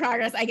work in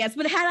progress, I guess.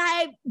 But had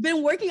I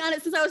been working on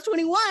it since I was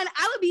 21,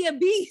 I would be a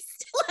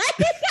beast.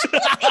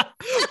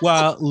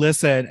 Well,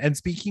 listen, and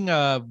speaking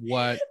of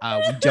what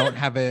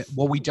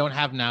we don't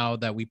have now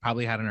that we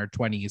probably had in our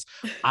 20s,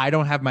 I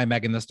don't have my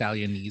Megan Thee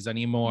Stallion knees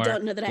anymore.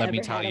 Don't know that let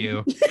me tell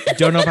you.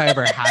 Don't know if I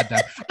ever had them.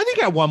 I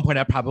think at one point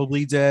I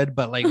probably did,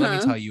 but like, let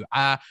me tell you,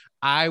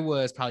 I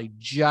was probably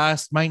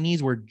my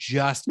knees were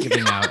just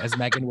giving out as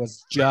Megan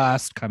was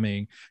just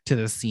coming to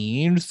the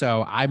scene.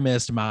 So I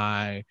missed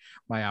my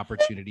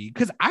opportunity,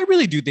 because I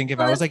really do think if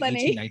I was like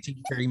 18,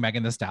 19 carrying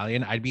Megan Thee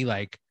Stallion,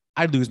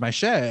 I'd lose my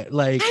shit.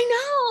 Like, I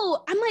know.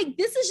 I'm like,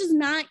 this is just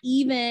not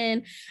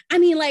even, I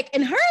mean, like,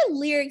 and her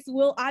lyrics,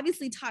 will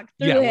obviously talk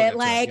through it.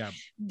 Like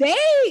they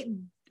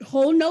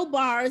hold no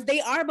bars. They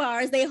are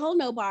bars. They hold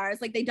no bars.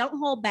 Like they don't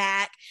hold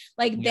back.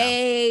 Like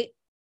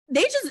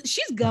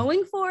she's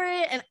going for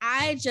it. And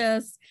I don't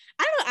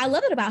know. I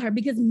love it about her,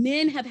 because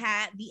men have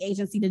had the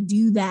agency to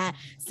do that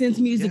since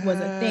music was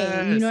a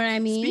thing. You know what I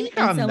mean? Speak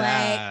on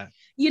that. Like,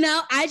 you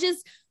know, I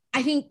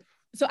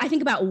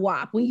think about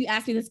WAP. When you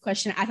asked me this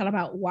question, I thought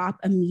about WAP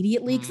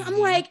immediately, because I'm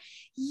like,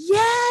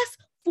 yes,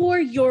 for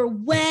your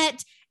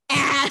wet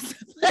ass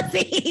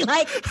pussy.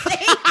 Like,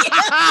 thank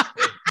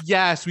you.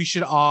 Yes, we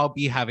should all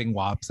be having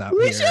WAPs out here.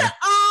 We should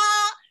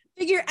all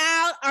figure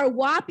out our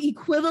WAP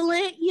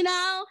equivalent, you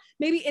know?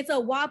 Maybe it's a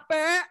Whopper.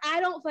 I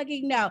don't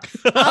fucking know.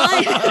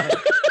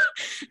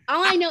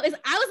 All I know is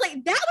I was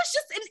like, that was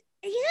just an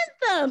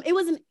anthem. It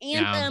was an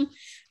anthem.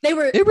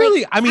 Yeah.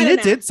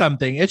 It did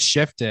something. It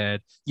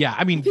shifted. Yeah.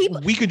 I mean,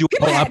 we could do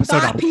a whole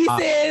episode on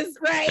pieces,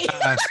 right?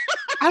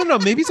 I don't know.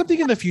 Maybe something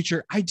in the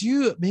future.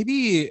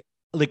 Maybe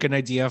like an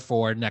idea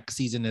for next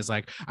season is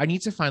like, I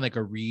need to find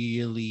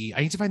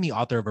the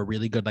author of a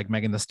really good, like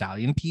Megan Thee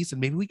Stallion piece. And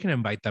maybe we can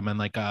invite them in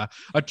like a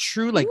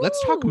true, like,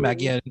 let's talk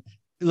Megan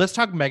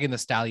Thee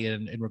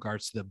Stallion in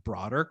regards to the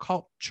broader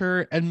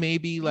culture, and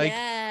maybe like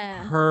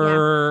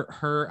her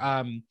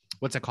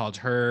what's it called?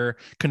 Her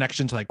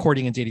connection to like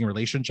courting and dating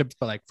relationships.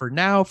 But like for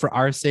now, for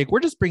our sake, we're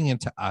just bringing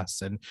it to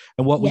us and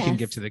what we can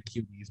give to the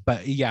cuties.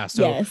 But yeah,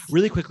 so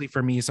really quickly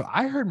for me. So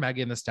I heard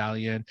Megan Thee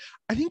Stallion,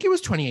 I think it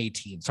was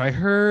 2018. So I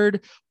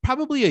heard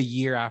probably a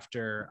year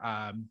after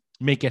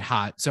Make It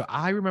Hot. So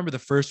I remember the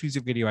first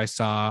music video I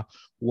saw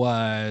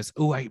was,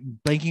 I'm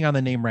blanking on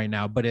the name right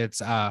now, but it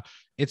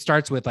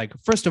starts with like,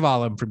 first of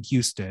all, I'm from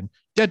Houston,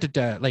 like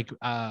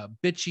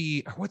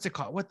bitchy, what's it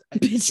called?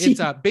 It's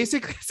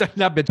basically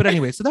not bitch, but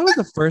anyway, so that was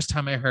the first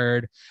time I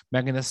heard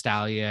Megan Thee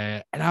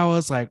Stallion, and I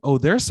was like, oh,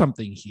 there's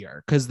something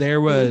here, because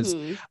there was,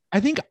 I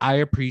think I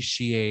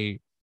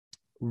appreciate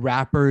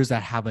rappers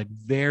that have like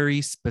very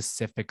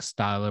specific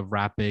style of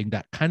rapping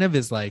that kind of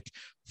is like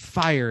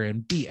fire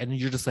and beat, and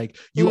you're just like,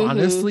 you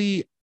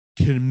honestly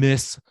can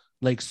miss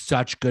like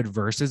such good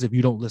verses if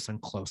you don't listen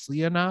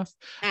closely enough.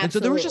 Absolutely. And so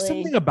there was just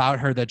something about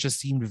her that just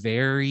seemed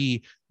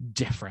very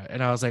different,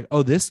 and I was like,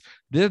 oh, this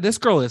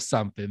girl is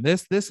something.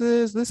 This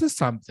is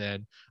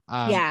something.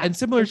 And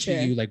similar to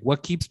you, like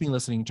what keeps me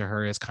listening to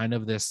her is kind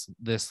of this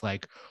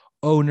like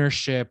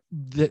ownership,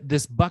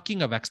 this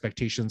bucking of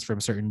expectations from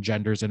certain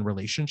genders and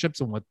relationships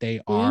and what they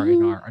are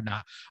and are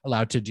not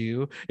allowed to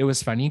do. It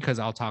was funny because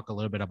I'll talk a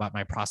little bit about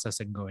my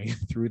process and going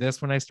through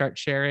this when I start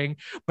sharing,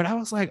 but I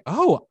was like,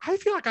 oh, I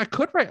feel like I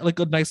could write like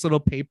a nice little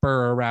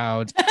paper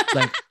around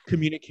like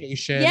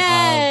communication.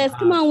 Yes,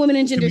 come on, women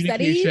in gender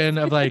studies. Communication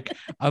of like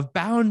of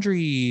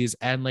boundaries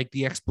and like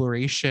the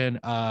exploration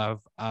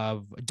of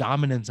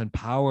dominance and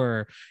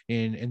power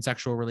in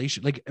sexual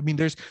relation. Like, I mean,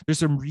 there's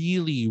some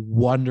really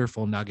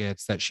wonderful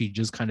nuggets that she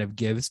just kind of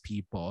gives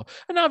people,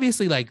 and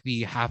obviously like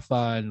the have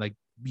fun, like,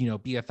 you know,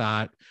 be a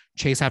thought,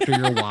 chase after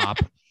your WAP.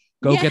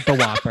 Go get the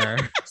Whopper.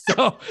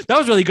 So that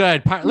was really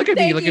good. Look at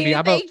me. Look at me.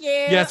 Thank you.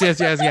 Yes.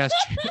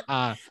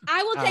 I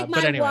will take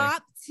my anyway.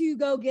 WAP to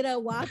go get a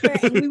Whopper,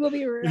 and we will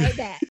be right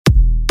back.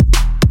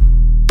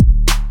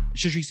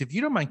 Shatrice, if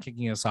you don't mind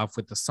kicking us off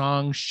with the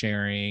song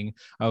sharing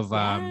of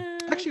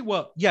if you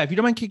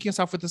don't mind kicking us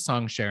off with the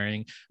song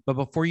sharing, but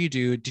before you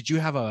do, did you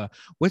have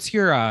what's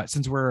your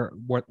since we're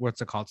what's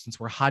it called? Since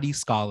we're hottie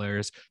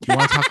scholars, do you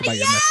want to talk about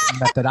your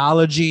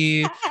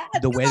methodology,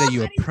 the way that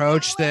you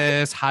approach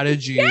this? How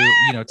did you,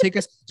 you know, take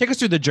us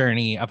through the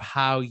journey of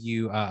how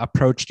you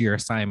approached your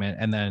assignment,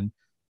 and then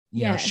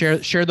you know,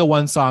 share the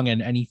one song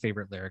and any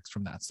favorite lyrics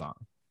from that song.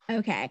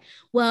 Okay.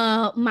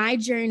 Well, my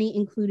journey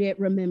included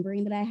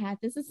remembering that I had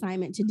this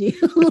assignment to do.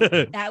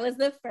 That was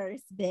the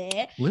first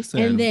bit.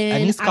 Listen, and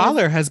then any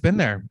scholar has been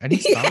there. Any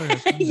scholar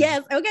has been there.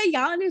 Yes. Okay.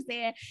 Y'all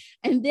understand.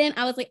 And then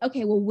I was like,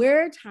 okay, well,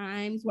 where are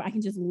times where I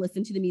can just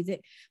listen to the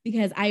music?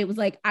 Because I was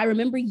like, I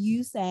remember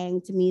you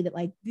saying to me that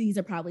like, these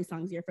are probably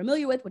songs you're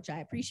familiar with, which I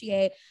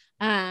appreciate.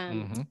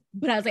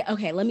 But I was like,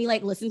 okay, let me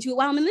like listen to it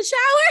while I'm in the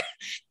shower.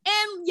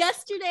 And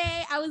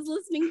yesterday I was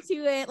listening to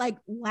it like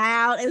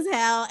loud as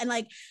hell. And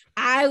like,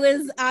 I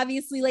was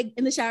obviously like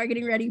in the shower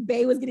getting ready.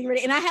 Bae was getting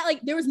ready. And I had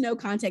like, there was no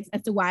context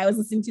as to why I was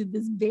listening to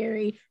this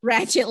very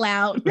ratchet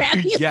loud rap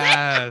music.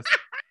 Yes.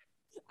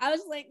 I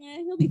was like,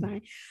 he'll be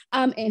fine.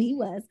 And he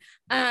was.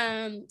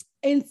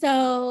 And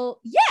so,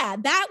 yeah,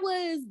 that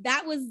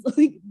was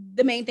like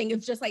the main thing.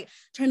 It's just like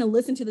trying to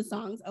listen to the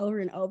songs over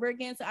and over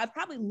again. So I've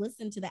probably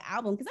listened to the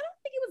album because I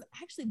don't think it was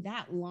actually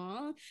that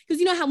long. Because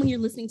you know how when you're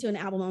listening to an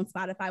album on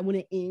Spotify, when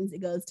it ends,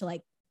 it goes to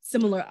like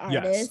similar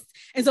artists. Yes.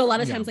 And so a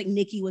lot of times like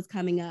Nicki was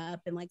coming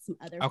up and like some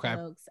other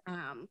folks.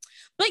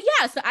 But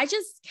yeah, so I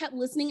just kept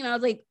listening and I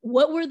was like,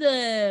 what were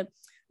the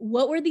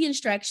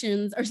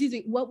instructions, or excuse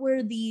me, what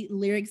were the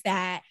lyrics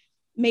that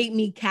made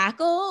me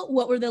cackle?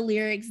 What were the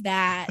lyrics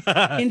that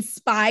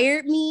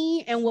inspired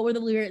me? And what were the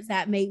lyrics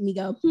that made me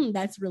go,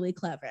 that's really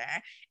clever?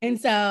 And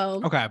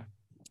so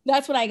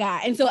that's what I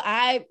got. And so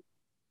I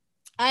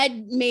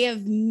may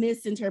have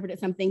misinterpreted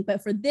something,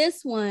 but for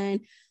this one,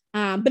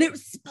 but it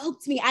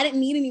spoke to me. I didn't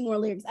need any more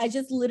lyrics. I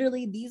just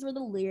literally, these were the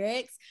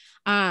lyrics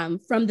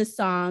from the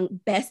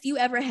song Best You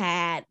Ever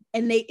Had.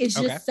 And it's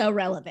just so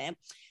relevant.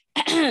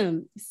 So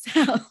I'm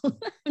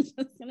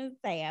just gonna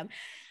say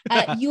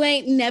you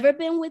ain't never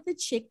been with a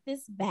chick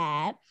this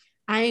bad.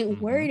 I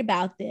ain't worried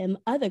about them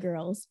other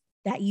girls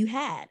that you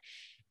had.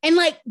 And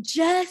like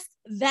just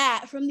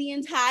that from the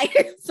entire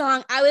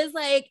song, I was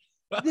like,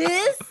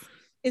 this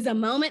is a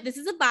moment, this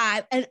is a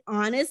vibe. And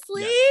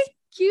honestly,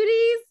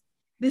 cuties,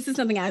 this is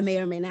something I may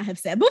or may not have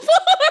said before.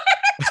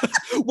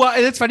 Well,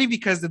 and it's funny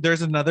because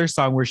there's another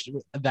song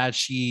where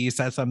she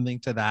says something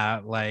to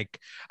that, like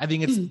I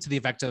think it's to the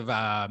effect of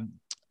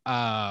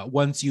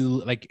once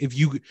you like, if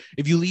you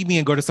leave me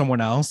and go to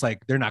someone else,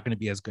 like they're not going to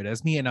be as good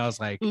as me. And I was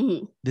like,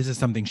 this is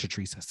something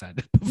Shatrice has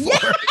said before.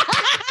 Yeah.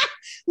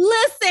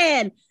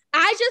 Listen,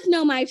 I just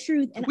know my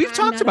truth, and we've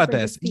talked about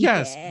this.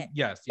 Yes.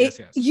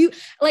 You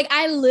like,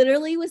 I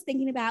literally was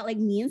thinking about like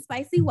me and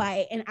Spicy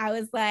White, and I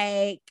was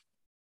like,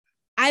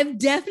 I've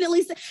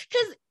definitely said,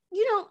 because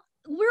you know,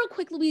 real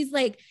quick, Louise,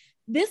 like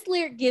this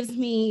lyric gives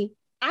me,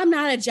 I'm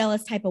not a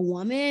jealous type of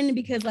woman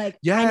because like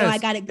I know I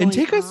got it going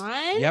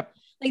on. Yep.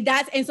 Like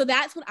so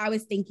that's what I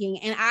was thinking.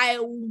 And I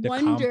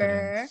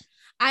wonder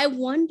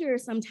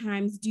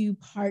sometimes, do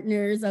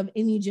partners of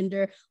any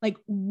gender like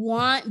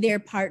want their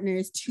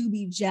partners to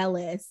be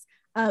jealous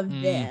of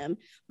them?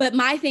 But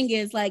my thing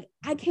is like,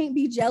 I can't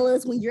be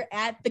jealous when you're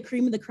at the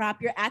cream of the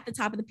crop, you're at the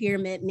top of the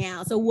pyramid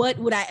now. So what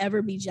would I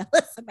ever be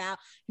jealous about?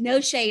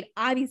 No shade.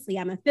 Obviously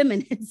I'm a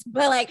feminist,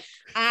 but like,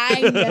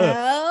 I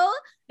know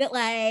that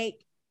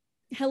like,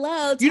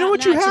 hello, you know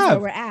what you have, where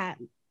we're at.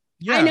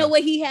 Yeah. I know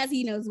what he has.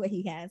 He knows what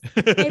he has.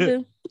 Hey,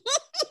 boo.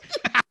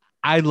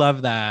 I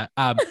love that.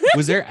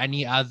 Was there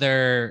any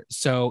other,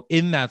 so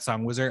in that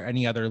song, was there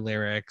any other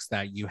lyrics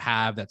that you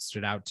have that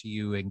stood out to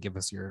you, and give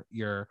us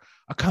your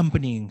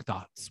accompanying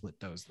thoughts with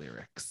those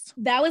lyrics?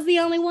 That was the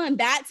only one.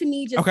 That to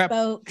me just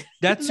spoke.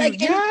 That's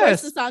like, and of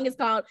course the song is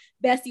called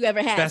Best You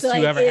Ever Had. Best so, like,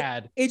 You Ever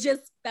Had. It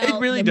just felt it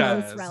really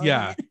does. Most relevant.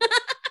 Yeah.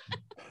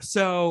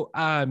 So,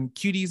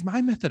 cuties,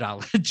 my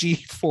methodology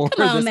for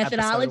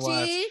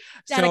methodology,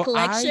 data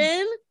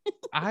collection.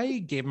 I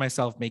gave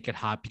myself Make It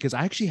Hot because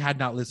I actually had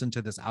not listened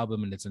to this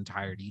album in its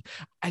entirety.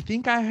 I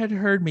think I had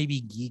heard maybe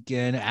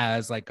Geekin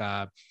as like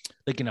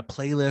in a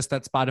playlist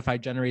that Spotify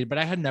generated, but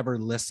I had never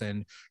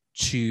listened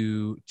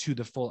to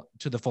the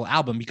full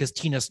album, because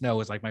Tina Snow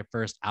was like my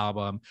first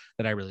album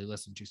that I really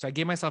listened to. So I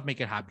gave myself Make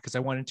It Hot because I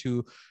wanted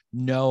to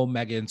know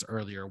Megan's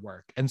earlier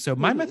work. And so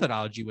my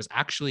methodology was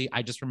actually,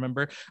 I just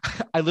remember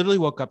I literally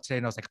woke up today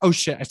and I was like, oh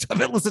shit, I still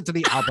haven't listened to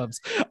the album.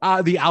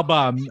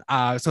 So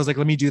I was like,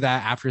 let me do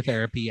that after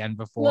therapy and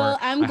before. Well,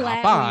 I'm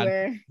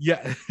glad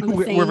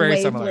we're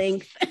very similar.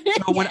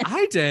 So what Yes.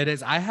 I did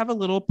is I have a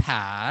little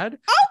pad.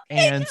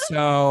 And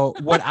so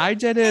what I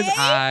did is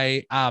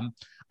I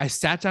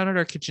sat down at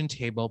our kitchen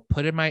table,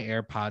 put in my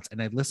AirPods,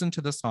 and I listened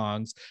to the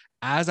songs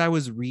as I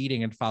was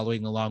reading and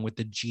following along with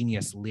the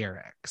Genius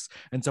lyrics.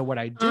 And so what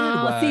I did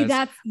was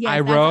that's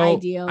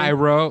ideal. I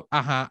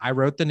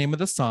wrote the name of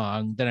the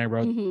song, then I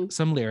wrote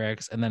some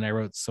lyrics, and then I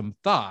wrote some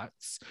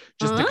thoughts,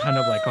 just to kind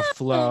of like a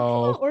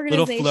flow,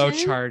 little flow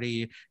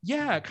charty.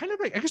 Yeah, kind of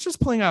like, I guess just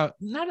pulling out,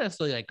 not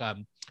necessarily like,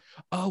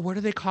 what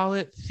do they call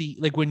it?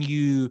 Like when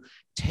you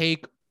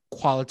take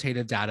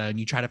qualitative data and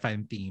you try to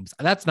find themes.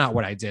 That's not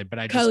what I did, but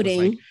I just was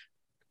like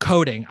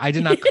coding. I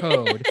did not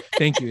code.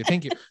 Thank you,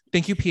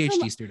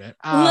 PhD student.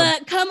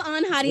 Look, come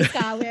on, Hottie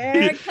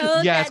Scholar.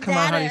 Code yes, that come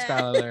data. on, Hottie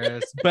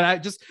Scholars. But I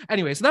just,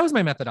 anyway, so that was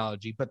my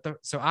methodology. But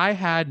so I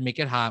had Make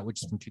It Hot,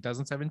 which is from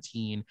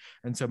 2017.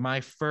 And so my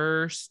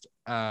first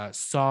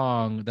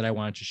song that I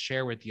wanted to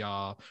share with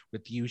y'all,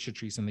 with you,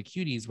 Shatrice, and the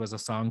Cuties, was a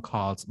song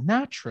called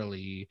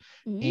Naturally.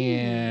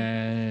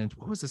 And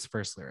what was this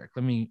first lyric?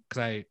 Because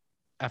I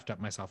effed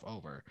up myself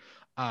over.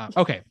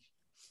 Okay.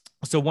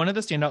 So one of the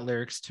standout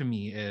lyrics to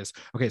me is,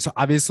 okay, so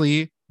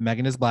obviously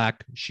Megan is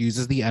Black. She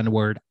uses the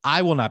N-word.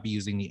 I will not be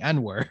using the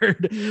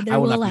N-word. I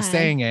will not be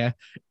saying it.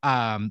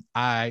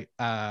 I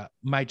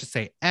might just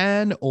say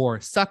N or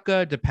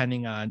sucka,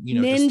 depending on,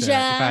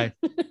 ninja.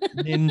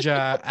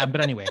 Ninja.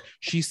 But anyway,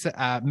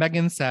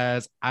 Megan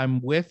says, I'm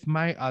with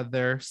my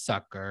other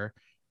sucker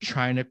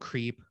trying to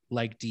creep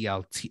like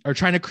DLT, or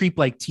trying to creep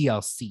like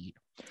TLC.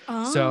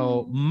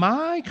 So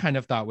my kind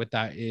of thought with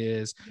that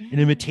is an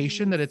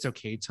invitation that it's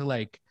okay to,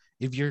 like,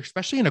 if you're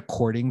especially in a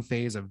courting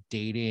phase of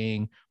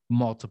dating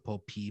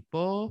multiple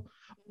people,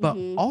 but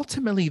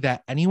ultimately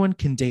that anyone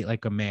can date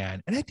like a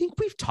man. And I think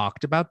we've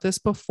talked about this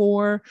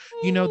before.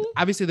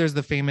 Obviously there's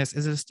the famous,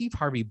 is it a Steve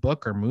Harvey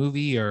book or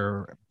movie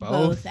or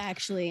both?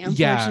 Actually,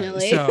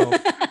 unfortunately. Yeah, so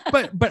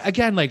but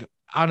again, like,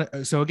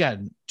 so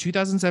again,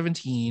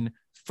 2017,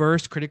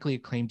 first critically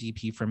acclaimed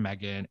EP from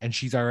Megan, and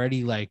she's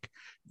already like,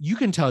 you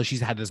can tell she's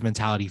had this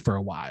mentality for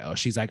a while.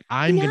 She's like,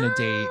 I'm gonna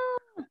date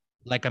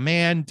like a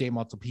man, date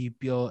multiple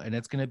people, and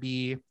it's gonna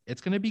be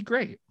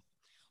great.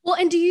 Well,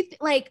 and do you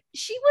like,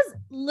 she was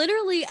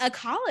literally a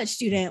college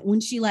student when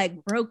she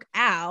like broke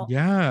out.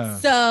 Yeah.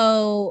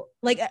 So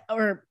like,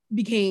 or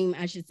became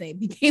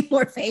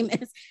more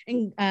famous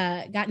and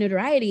got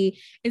notoriety.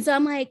 And so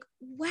I'm like,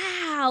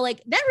 wow,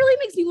 like that really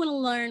makes me want to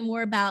learn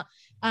more about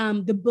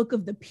the Book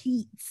of the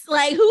Pete's.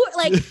 Like who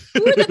are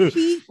the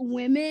Pete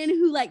women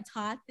who like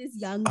taught this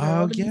young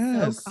girl to be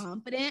so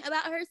confident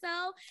about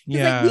herself?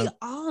 Because like we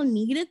all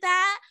needed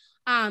that.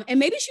 And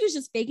maybe she was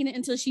just faking it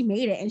until she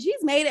made it, and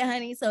she's made it,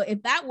 honey. So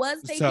if that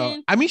was taken,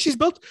 so I mean, she's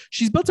built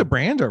a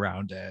brand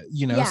around it,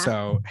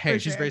 so hey,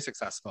 she's very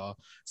successful.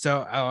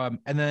 So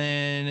and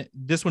then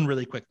this one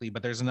really quickly,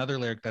 but there's another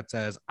lyric that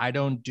says, I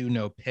don't do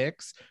no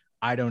pics,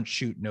 I don't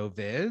shoot no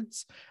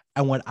vids.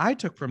 And what I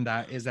took from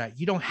that is that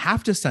you don't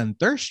have to send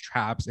thirst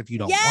traps if you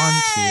don't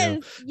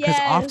want to, because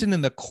often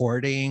in the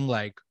courting,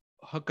 like,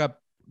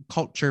 hookup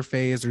culture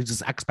phase, there's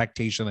this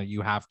expectation that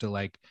you have to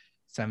like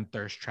send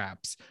thirst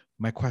traps.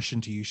 My question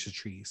to you,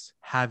 Shatrice,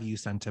 have you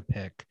sent a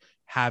pic?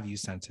 Have you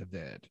sent a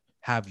vid?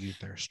 Have you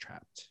thirst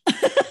trapped?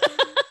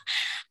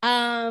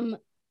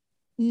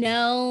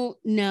 No,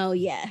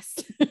 yes.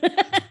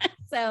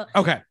 So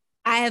okay.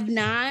 I have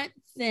not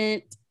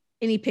sent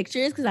any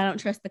pictures because I don't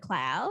trust the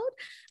cloud.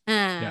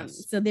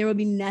 So there will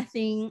be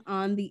nothing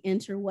on the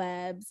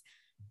interwebs.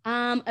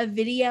 A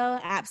video,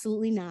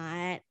 absolutely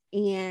not.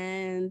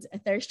 And a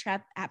thirst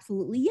trap,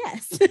 absolutely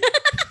yes.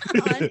 On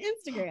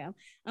Instagram.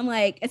 I'm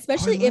like,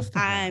 especially because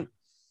I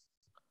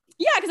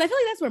feel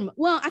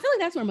like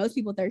that's where most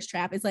people thirst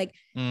trap. It's like,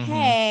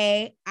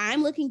 hey,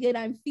 I'm looking good,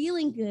 I'm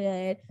feeling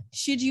good,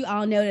 should you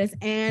all notice?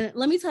 And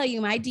let me tell you,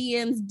 my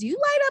DMs do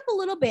light up a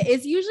little bit.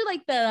 It's usually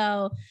like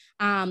the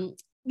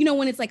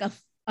when it's like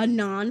a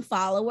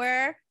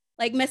non-follower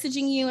like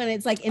messaging you and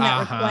it's like in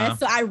that request.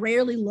 So I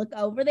rarely look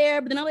over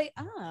there, but then I'm like,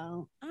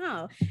 oh.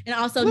 And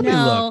also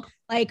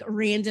like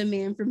random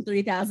man from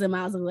 3,000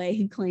 miles away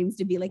who claims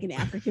to be like an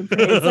African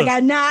prince. Like,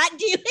 I'm not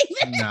doing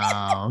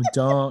that.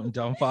 No,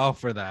 don't fall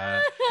for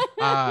that.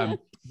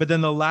 But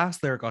then the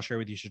last lyric I'll share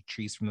with you,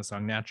 Shatrice, from the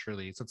song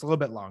Naturally. So it's a little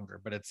bit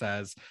longer, but it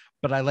says,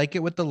 but I like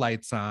it with the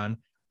lights on.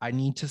 I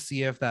need to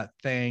see if that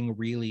thing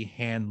really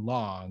hand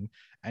long.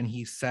 And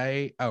he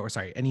say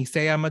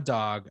I'm a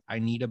dog. I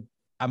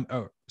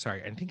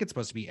think it's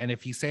supposed to be. And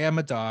if you say I'm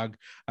a dog,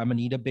 I'm gonna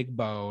need a big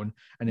bone.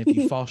 And if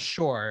you fall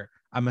short,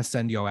 I'm gonna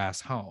send your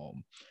ass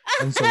home.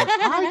 And so what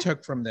I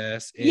took from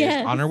this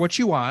is honor what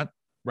you want,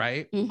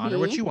 right? Honor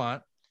what you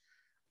want.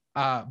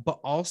 But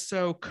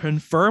also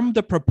confirm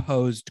the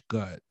proposed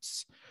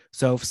goods.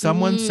 So if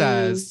someone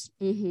says,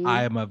 Mm-hmm.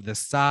 I am of this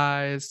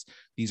size,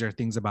 these are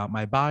things about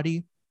my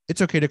body,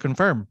 it's okay to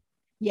confirm.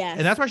 Yes.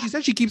 And that's why she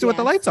said she keeps it with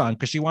the Yes. lights on,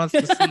 because she wants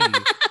to see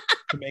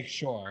to make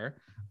sure.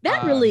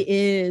 That really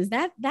is.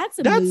 That's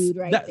a mood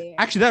right there.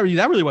 Actually,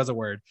 that really was a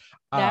word.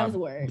 That was a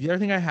word. The other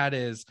thing I had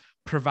is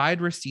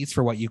provide receipts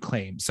for what you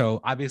claim.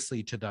 So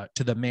obviously to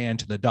the man,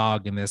 to the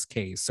dog in this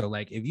case. So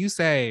like if you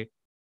say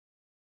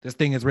this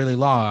thing is really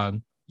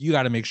long, you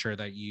got to make sure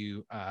that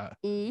you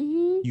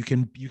you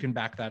can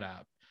back that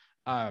up.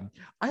 I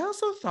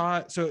also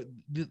thought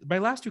my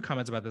last two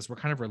comments about this were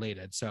kind of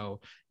related. So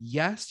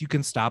yes, you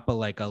can stop a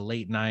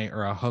late night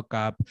or a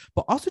hookup,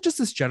 but also just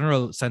this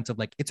general sense of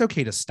like, it's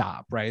okay to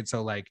stop, right?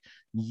 So like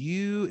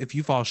if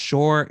you fall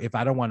short, if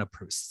I don't want to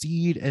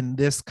proceed in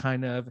this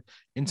kind of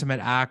intimate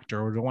act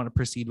or don't want to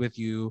proceed with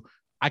you,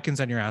 I can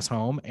send your ass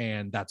home,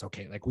 and that's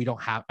okay. Like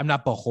I'm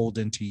not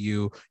beholden to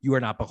you. You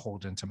are not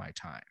beholden to my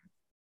time.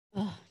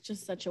 Oh,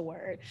 just such a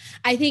word.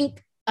 I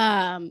think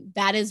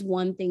that is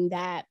one thing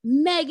that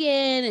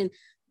Megan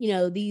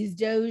and these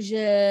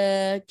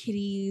Doja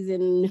kitties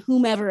and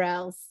whomever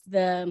else,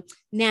 the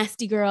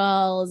nasty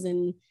girls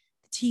and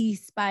T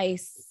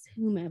Spice,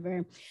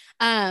 whomever,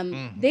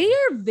 they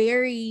are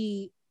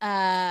very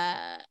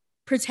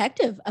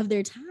protective of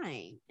their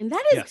time. And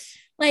that is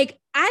like,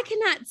 I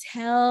cannot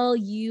tell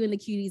you and the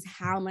cuties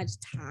how much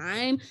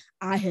time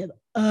I have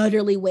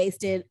utterly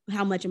wasted,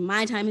 how much of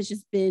my time has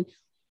just been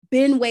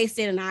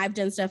wasted, and I've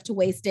done stuff to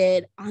waste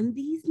it on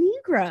these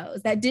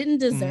Negroes that didn't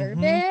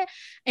deserve it.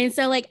 And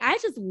so like, I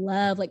just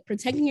love like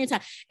protecting your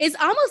time. It's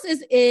almost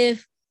as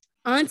if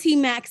Auntie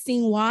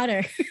Maxine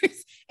Waters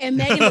and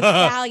Megan Thee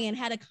Stallion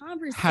had a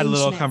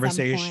little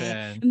conversation.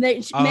 And Meg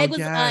was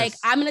like,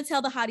 I'm going to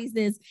tell the hotties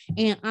this,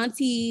 and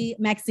Auntie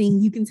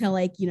Maxine, you can tell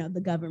like,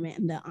 the government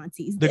and the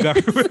aunties. The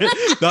government,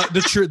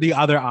 the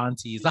other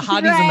aunties, the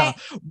hotties and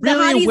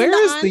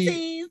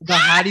the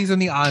hotties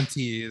and the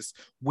aunties.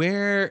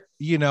 Where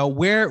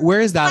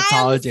is that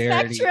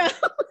solidarity?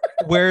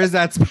 Where is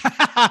that?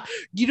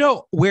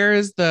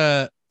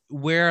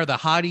 Where are the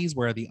hotties?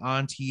 Where are the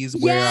aunties?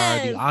 Where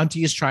are the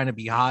aunties trying to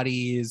be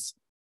hotties?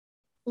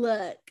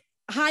 Look,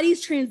 hotties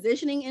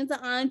transitioning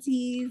into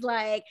aunties.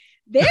 Like,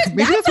 maybe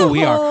that's what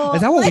we are.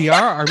 Is that what we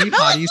are? Are we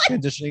hotties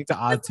transitioning to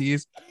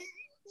aunties?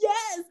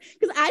 Yes,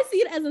 because I see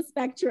it as a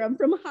spectrum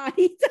from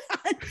hottie to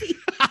auntie.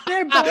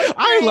 They're both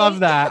I love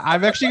that.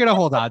 I'm actually gonna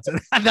hold on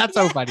to that. That's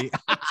so funny.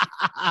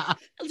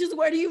 Just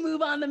where do you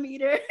move on the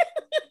meter?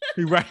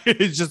 Right.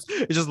 It's just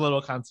a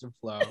little constant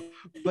flow.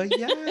 But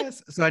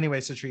yes. So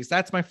anyway, Satrice,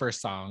 that's my first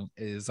song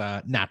is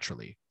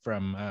Naturally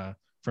from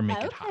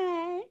Make It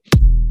Hot.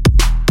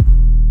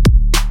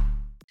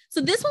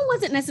 So this one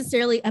wasn't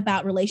necessarily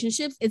about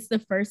relationships. It's the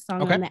first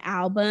song on the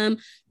album,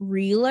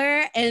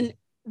 Reeler. And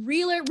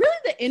Reeler, really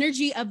the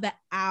energy of the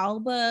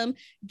album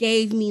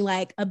gave me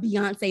like a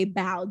Beyonce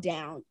bow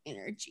down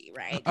energy,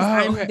 right?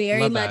 I'm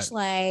very much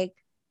like,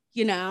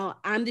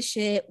 I'm the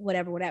shit,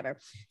 whatever.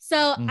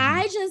 So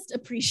I just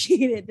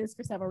appreciated this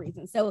for several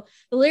reasons. So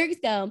the lyrics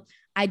go,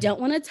 I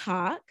don't want to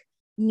talk,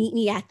 meet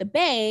me at the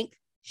bank,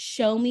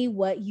 show me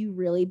what you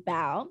really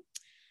bout.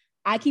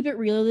 I keep it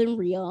realer than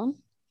real.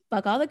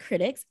 Fuck all the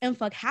critics and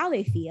fuck how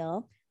they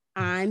feel.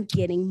 I'm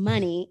getting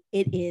money.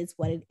 It is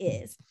what it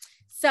is.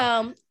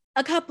 So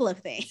a couple of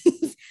things.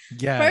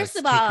 First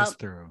of all,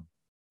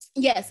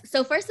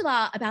 So first of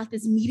all, about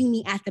this meeting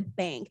me at the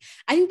bank,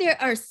 I think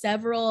there are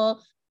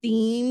several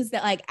themes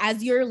that like,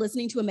 as you're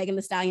listening to a Megan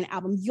Thee Stallion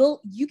album,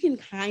 you can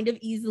kind of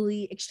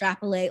easily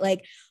extrapolate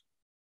like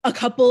a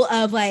couple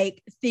of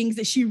like things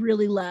that she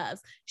really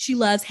loves. She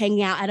loves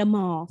hanging out at a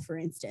mall, for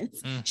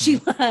instance. She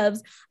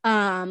loves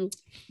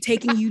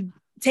taking you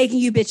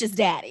bitches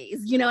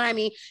daddies. You know what I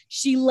mean?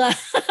 She loves.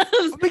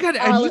 Oh my God.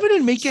 And even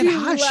in Make It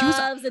Hot, she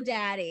loves a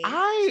daddy.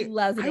 She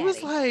loves a daddy. I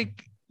was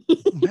like,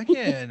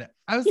 Megan,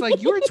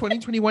 you were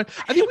 2021.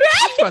 I think we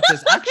talked about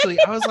this actually.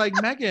 I was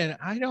like, Megan,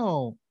 I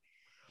don't.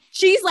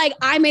 She's like,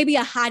 I may be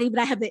a hottie, but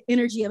I have the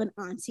energy of an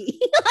auntie.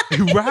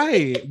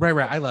 Right.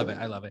 I love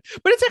it.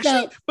 But it's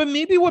actually, but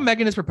maybe what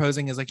Megan is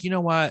proposing is like, you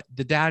know what?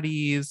 The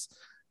daddies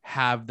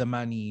have the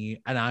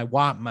money and I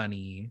want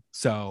money.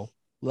 So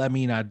let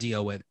me not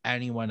deal with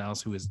anyone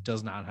else who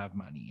does not have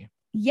money.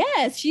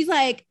 Yes. She's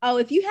like, oh,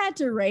 if you had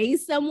to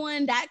raise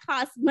someone, that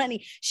costs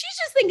money. She's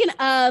just thinking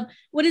of,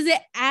 what is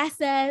it?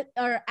 Assets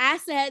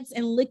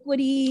and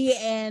liquidity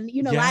and,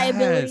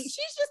 liability.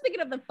 She's just thinking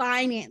of the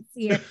finance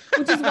here,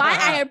 which is why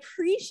I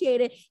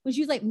appreciate it when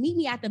she was like, meet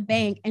me at the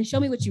bank and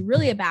show me what you're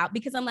really about.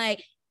 Because I'm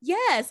like,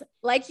 yes,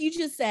 like you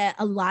just said,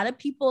 a lot of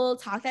people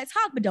talk that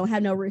talk, but don't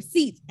have no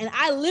receipts. And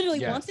I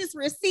literally want this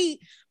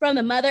receipt from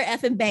the mother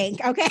effing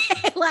bank. Okay.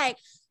 Like,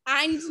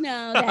 I need to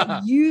know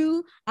that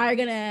you are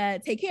going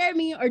to take care of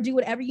me or do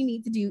whatever you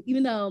need to do,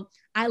 even though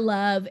I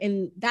love,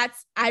 and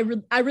I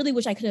really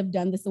wish I could have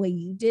done this the way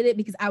you did it,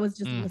 because I was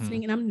just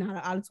listening, and I'm not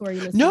an auditory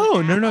listener.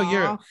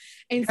 No.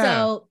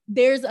 So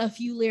there's a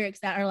few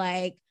lyrics that are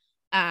like,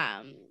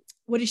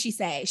 what does she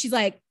say? She's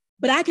like,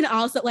 but I can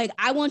also like,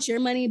 I want your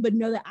money, but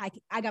know that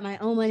I got my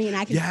own money and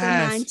I can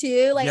spend mine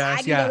too. Like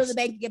I can go to the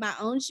bank and get my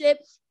own shit,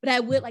 but I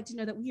would like to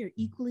know that we are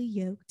equally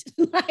yoked.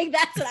 Like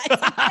that's what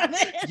I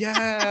see.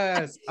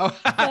 Yes. Oh,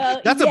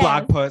 So, that's a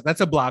blog post.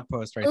 That's a blog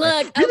post right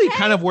there. Look, Really okay.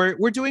 kind of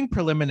we're doing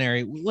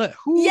preliminary.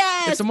 Who,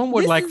 Yes, if someone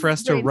would this like is for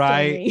us to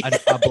write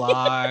brainstorming. a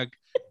blog,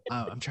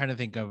 I'm trying to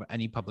think of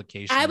any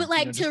publication. I would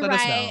like just to let us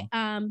write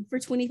know. for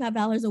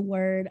 $25 a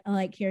word,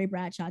 like Carrie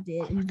Bradshaw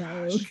did in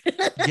Vogue.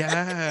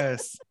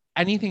 Yes.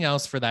 Anything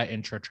else for that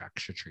intro track,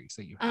 Shatrice,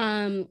 that you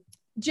have?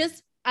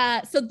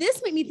 So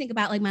this made me think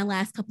about like my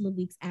last couple of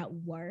weeks at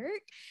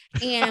work,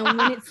 and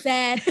when it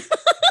said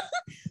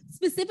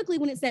specifically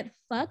when it said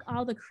fuck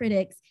all the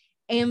critics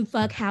and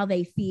fuck how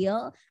they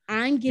feel,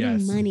 I'm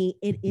getting money.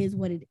 It is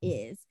what it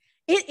is.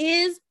 It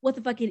is what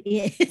the fuck it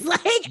is.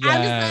 Like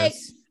I'm just like,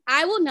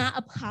 I will not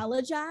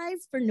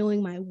apologize for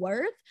knowing my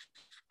worth.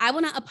 I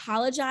will not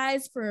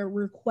apologize for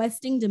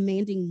requesting,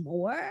 demanding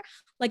more.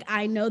 Like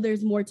I know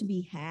there's more to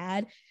be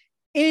had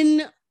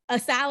in a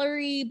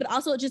salary, but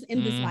also just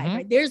in this life,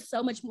 right? There's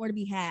so much more to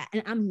be had,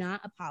 and I'm not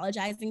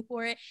apologizing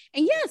for it.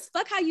 And yes,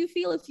 fuck how you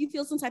feel if you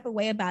feel some type of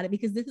way about it,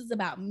 because this is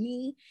about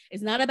me.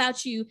 It's not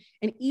about you.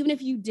 And even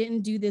if you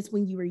didn't do this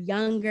when you were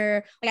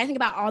younger, like I think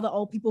about all the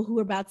old people who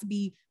are about to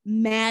be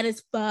mad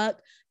as fuck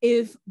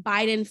if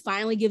Biden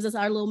finally gives us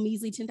our little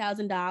measly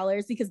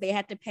 $10,000 because they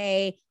had to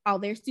pay all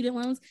their student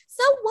loans.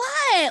 So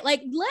what?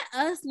 Like, let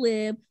us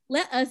live.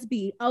 Let us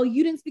be. Oh,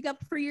 you didn't speak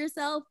up for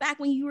yourself back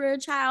when you were a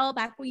child,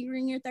 back when you were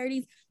in your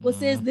 30s. Well,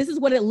 sis, this is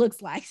what it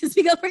looks like to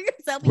speak up for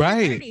yourself in your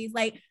 30s.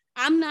 Like,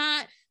 I'm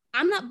not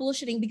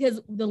bullshitting, because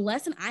the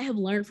lesson I have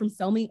learned from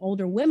so many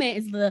older women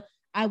is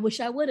I wish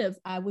I would have.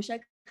 I wish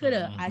I could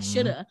have. I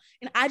should have.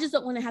 And I just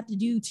don't want to have to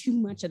do too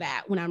much of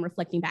that when I'm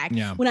reflecting back.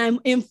 Yeah. When I'm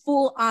in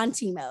full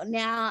auntie mode.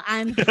 Now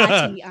I'm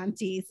hottie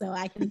auntie, so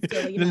I can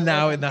still,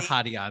 now in the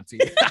hottie auntie.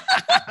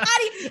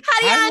 hottie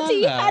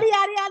auntie.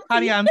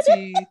 Hottie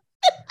auntie.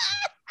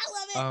 I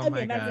love it. Oh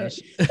my gosh.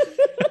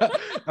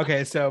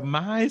 Okay, so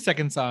my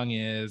second song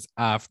is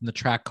from the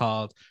track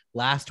called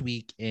Last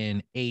Week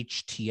in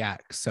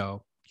HTX,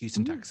 so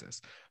Houston,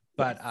 Texas.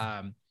 But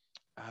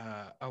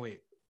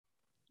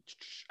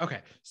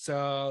okay,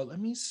 so let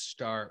me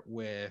start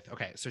with,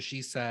 so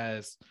she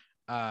says,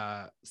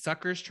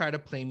 suckers try to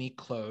play me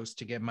close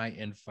to get my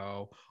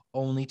info.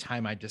 Only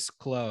time I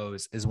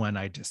disclose is when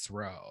I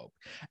disrobe.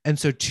 And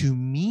so to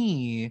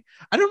me,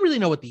 I don't really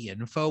know what the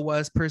info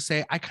was per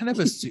se. I kind of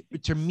assume,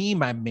 to me,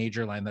 my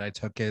major line that I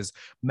took is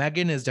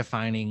Megan is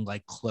defining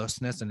like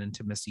closeness and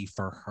intimacy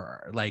for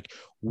her, like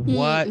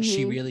what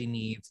she really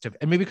needs to,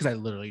 and maybe because I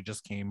literally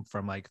just came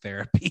from like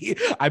therapy,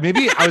 I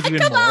was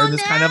even more in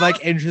this kind of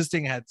like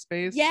interesting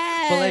headspace.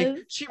 Yeah. But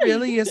like she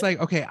really is like,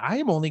 okay, I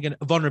am only gonna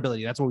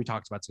vulnerability. That's what we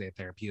talked about today.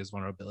 Therapy is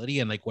vulnerability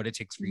and like what it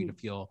takes for you to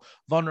feel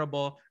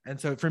vulnerable. And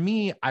so for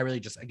me, I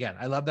really just, again,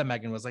 I love that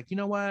Megan was like, you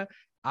know what?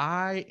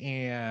 I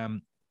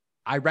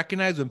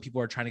recognize when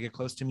people are trying to get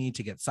close to me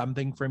to get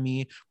something from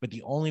me, but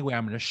the only way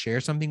I'm going to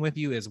share something with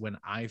you is when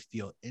I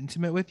feel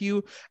intimate with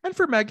you. And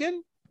for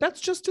Megan,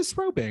 that's just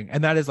disrobing.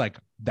 And that is like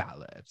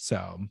valid.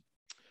 So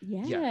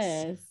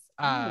yes.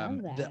 I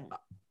love that.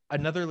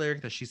 Another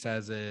lyric that she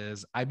says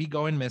is, I be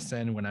going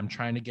missing when I'm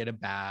trying to get a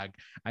bag.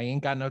 I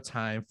ain't got no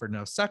time for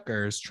no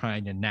suckers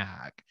trying to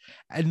nag.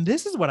 And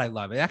this is what I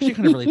love. It actually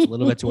kind of relates a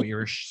little bit to what you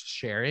were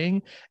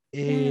sharing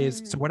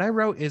so what I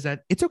wrote is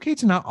that it's okay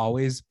to not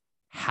always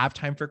have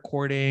time for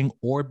courting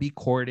or be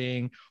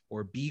courting,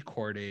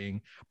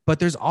 but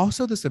there's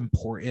also this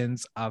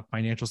importance of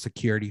financial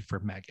security for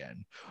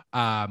Megan,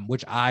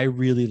 which I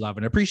really love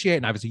and appreciate.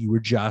 And obviously you were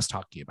just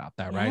talking about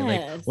that, right?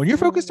 Like when you're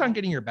focused on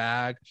getting your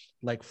bag,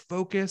 like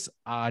focus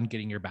on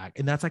getting your bag.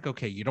 And that's like,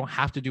 okay, you don't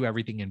have to do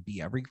everything and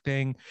be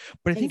everything.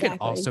 But I think it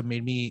also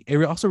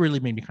really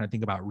made me kind of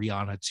think about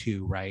Rihanna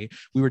too, right?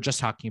 We were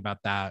just talking about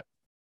that.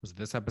 Was it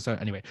this episode?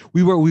 Anyway,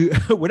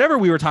 whenever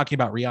we were talking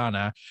about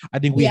Rihanna, I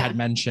think we had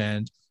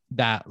mentioned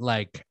that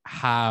like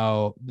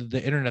how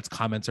the internet's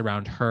comments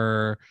around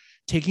her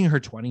taking her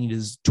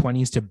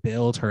 20s to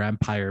build her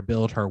empire,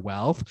 build her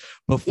wealth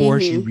before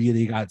she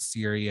really got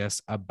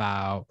serious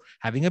about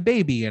having a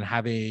baby and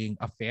having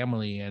a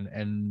family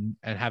and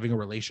having a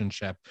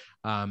relationship.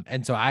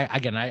 And so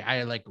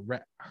I like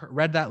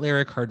read that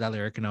lyric, heard that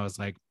lyric, and I was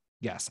like,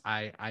 yes,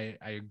 I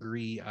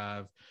agree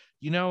of,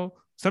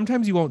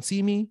 sometimes you won't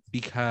see me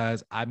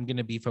because I'm going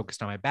to be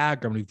focused on my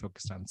bag, or I'm going to be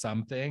focused on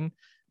something,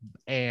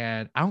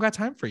 and I don't got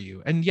time for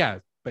you. And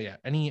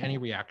any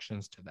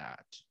reactions to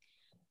that?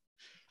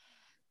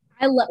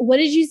 What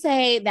did you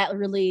say that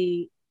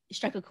really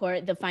struck a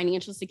chord? The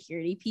financial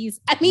security piece.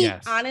 I mean,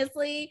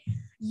 honestly,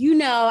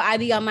 I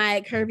be on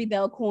my Curvy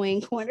Bell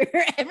coin corner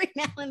every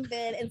now and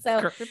then. And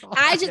so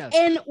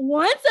and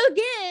once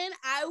again,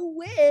 I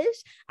wish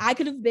I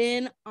could have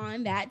been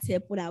on that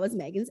tip when I was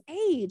Megan's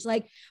age.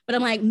 Like, but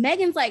I'm like,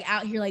 Megan's like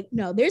out here, like,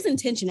 no, there's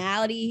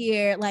intentionality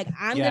here. Like,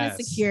 I'm going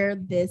to secure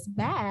this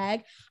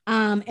bag.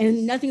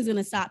 And nothing's going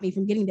to stop me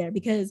from getting there,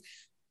 because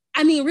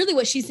I mean, really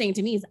what she's saying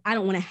to me is I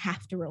don't want to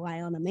have to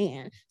rely on a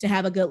man to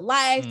have a good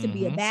life, to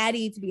be a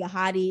baddie, to be a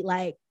hottie.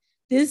 Like,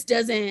 this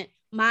doesn't,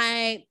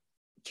 my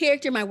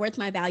character, my worth,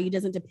 my value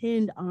doesn't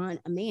depend on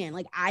a man.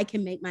 Like I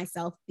can make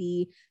myself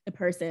be the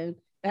person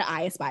that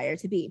I aspire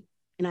to be.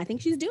 And I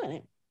think she's doing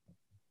it.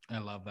 I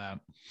love that.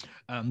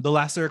 The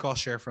last lyric I'll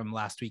share from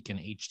last week in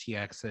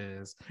HTX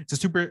is it's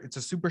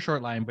a super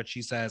short line, but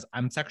she says,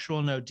 "I'm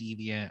sexual, no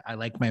deviant. I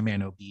like my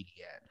man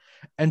obedient."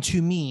 And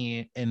to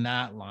me, in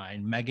that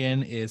line,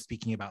 Megan is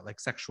speaking about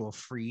like sexual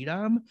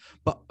freedom,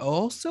 but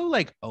also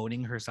like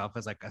owning herself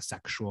as like a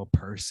sexual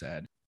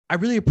person. I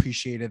really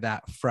appreciated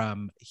that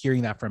from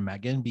hearing that from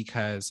Megan,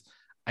 because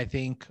I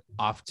think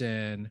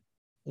often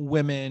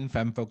women,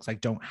 femme folks like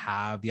don't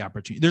have the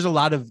opportunity. There's a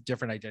lot of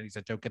different identities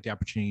that don't get the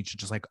opportunity to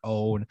just like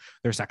own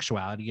their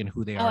sexuality and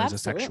who they are as a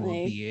sexual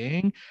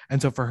being.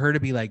 And so for her to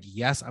be like,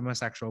 yes, I'm a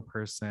sexual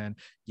person.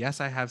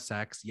 Yes, I have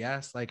sex.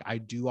 Yes, like I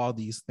do all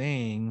these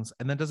things.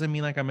 And that doesn't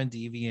mean like I'm a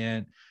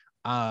deviant,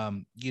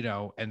 you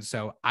know? And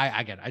so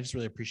I just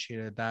really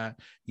appreciated that,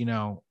 you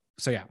know?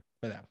 So yeah,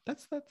 but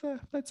that's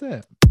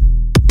it.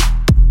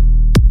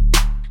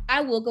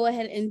 I will go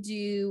ahead and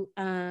do,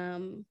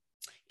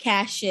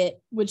 cash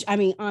shit, which I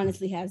mean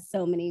honestly has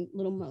so many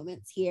little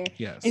moments here.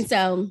 Yes. And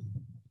so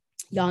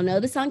y'all know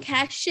the song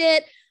Cash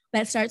Shit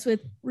that starts with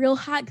real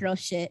hot girl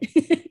shit.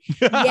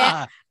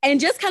 Yeah.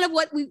 And just kind of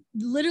what we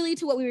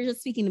were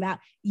just speaking about.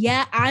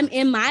 Yeah, I'm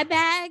in my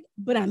bag,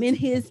 but I'm in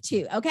his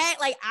too. Okay.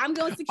 Like I'm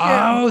going to secure.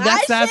 Oh,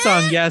 that's that shit,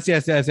 song. Yes.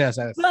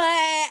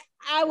 But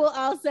I will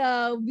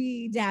also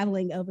be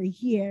dabbling over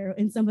here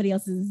in somebody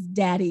else's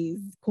daddy's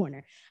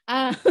corner.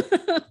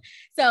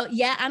 So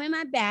yeah, I'm in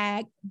my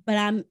bag, but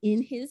I'm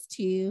in his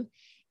too.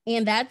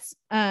 And that's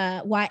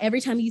why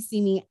every time you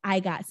see me, I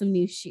got some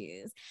new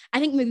shoes. I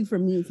think maybe for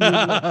me, it's maybe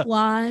a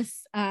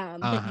floss.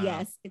 But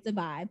yes, it's a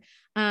vibe.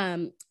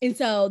 And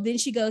so then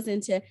she goes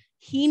into,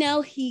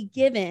 he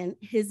given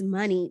his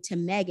money to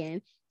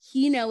Megan.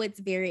 He know it's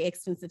very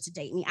expensive to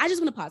date me. I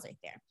just want to pause right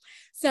there.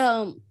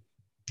 So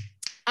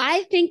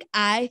I think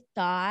I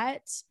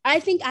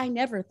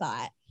never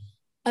thought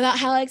about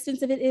how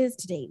expensive it is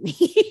to date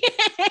me.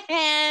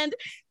 And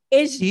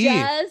it's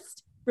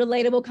just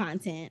relatable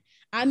content.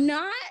 I'm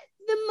not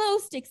the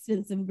most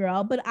expensive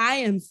girl, but I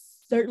am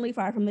certainly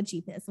far from the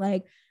cheapest.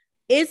 Like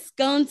it's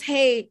going to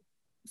take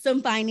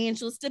some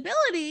financial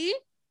stability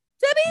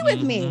to be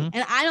with me.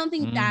 And I don't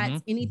think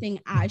that's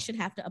anything I should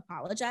have to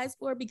apologize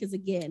for, because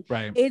again,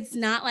 it's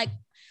not like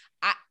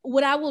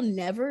what I will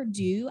never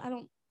do. I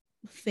don't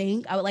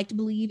think, I would like to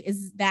believe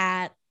is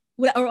that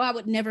or I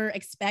would never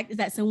expect is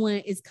that someone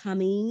is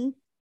coming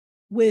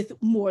with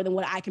more than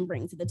what I can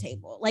bring to the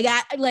table. Like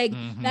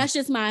that's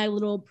just my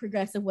little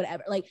progressive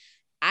whatever. Like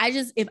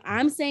if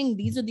I'm saying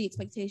these are the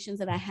expectations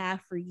that I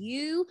have for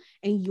you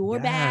and your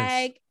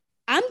bag,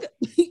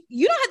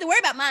 you don't have to worry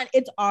about mine.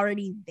 It's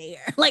already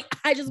there. Like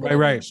I just want to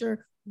make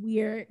sure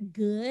we're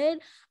good.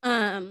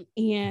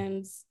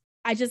 And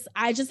I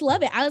just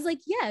love it. I was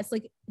like, yes,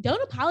 like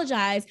don't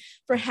apologize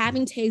for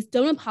having taste.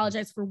 Don't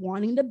apologize for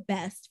wanting the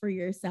best for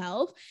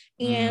yourself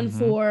and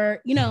for,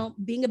 you know,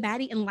 being a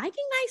baddie and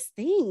liking nice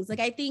things. Like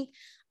I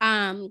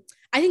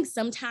think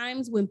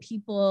sometimes when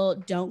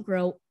people don't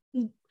grow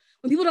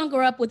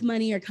up with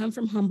money or come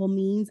from humble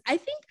means, I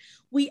think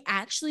we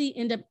actually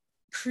end up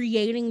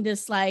creating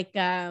this like,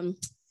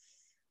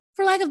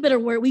 for lack of a better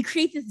word, we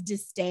create this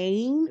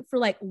disdain for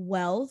like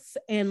wealth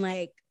and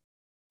like,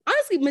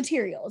 honestly,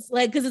 materials,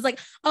 like, because it's like,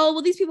 oh,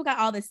 well, these people got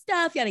all this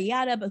stuff, yada,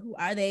 yada, but who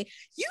are they?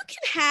 You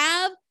can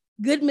have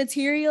good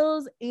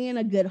materials and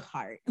a good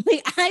heart.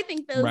 Like, I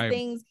think those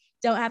things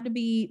don't have to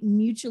be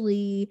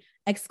mutually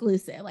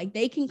exclusive. Like,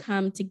 they can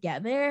come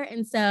together.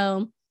 And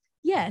so,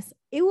 yes,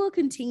 it will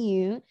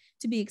continue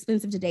to be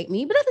expensive to date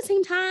me. But at the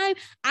same time,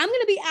 I'm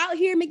going to be out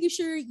here making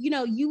sure, you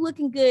know, you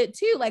looking good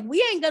too. Like,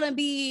 we ain't going to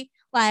be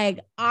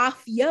like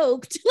off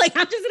yoked. Like,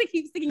 I'm just going to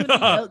keep sticking with the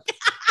yoke.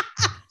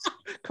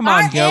 Come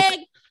on,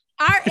 yoke.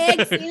 Our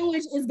egg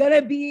sandwich is going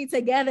to be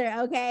together,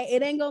 okay?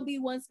 It ain't going to be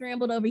one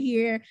scrambled over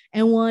here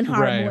and one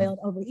hard-boiled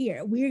over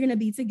here. We're going to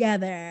be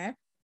together,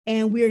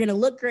 and we're going to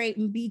look great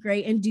and be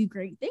great and do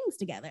great things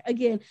together.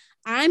 Again,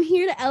 I'm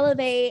here to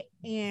elevate,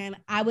 and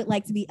I would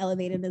like to be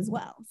elevated as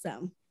well.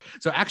 So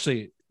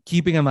actually,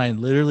 keeping in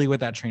line literally with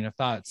that train of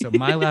thought. So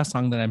my last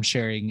song that I'm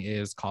sharing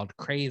is called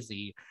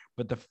Crazy.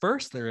 But the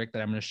first lyric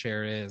that I'm going to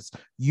share is,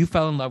 you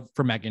fell in love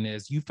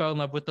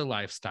with the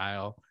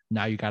lifestyle.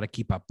 Now you got to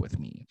keep up with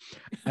me.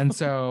 And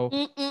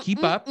so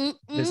keep up.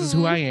 This is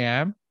who I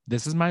am.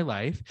 This is my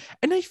life.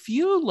 And I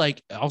feel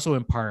like also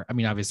in part, I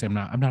mean, obviously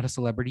I'm not a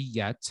celebrity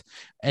yet.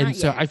 And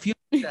so I feel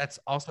like that's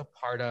also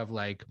part of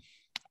like,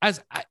 as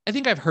I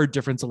think I've heard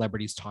different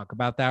celebrities talk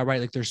about that,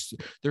 right? Like there's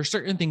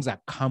certain things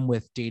that come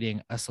with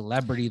dating a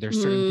celebrity. There's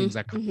certain things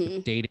that come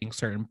with dating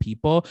certain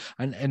people.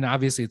 And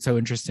obviously it's so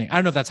interesting. I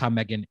don't know if that's how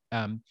Megan,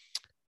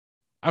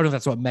 I don't know if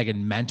that's what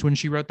Megan meant when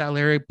she wrote that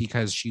lyric,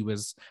 because she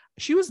was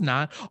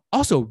not.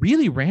 Also,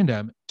 really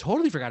random,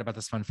 totally forgot about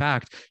this fun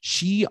fact.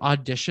 She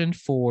auditioned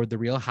for The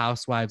Real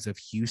Housewives of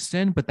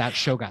Houston, but that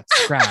show got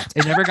scrapped.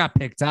 It never got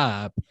picked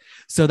up.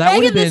 So that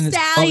would have been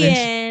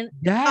Stallion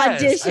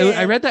yes, audition.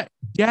 I read that.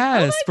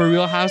 Yes, for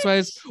Real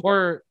Housewives,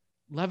 or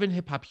Love and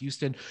Hip Hop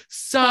Houston, Oh,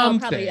 something,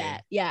 probably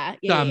that. Yeah.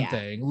 Yeah. Yeah.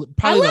 something.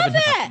 Probably love Love and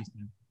Hip Hop that.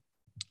 Houston.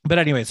 But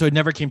anyway, so it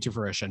never came to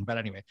fruition. But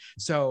anyway,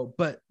 so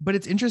but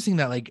it's interesting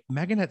that like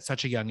Megan at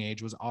such a young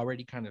age was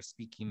already kind of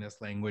speaking this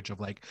language of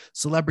like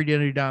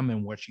celebritydom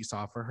and what she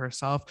saw for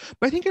herself.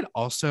 But I think it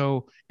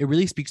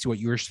really speaks to what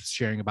you were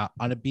sharing about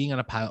on it being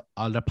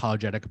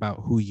unapologetic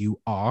about who you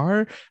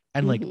are.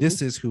 And like, Mhm.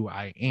 this is who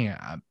I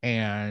am.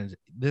 And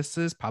this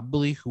is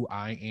probably who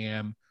I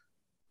am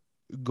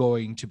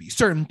going to be.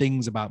 Certain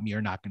things about me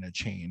are not going to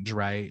change,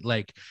 right?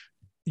 Like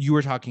you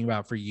were talking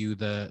about for you,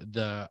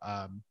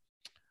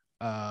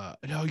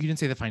 no, you didn't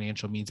say the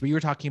financial means, but you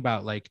were talking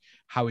about like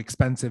how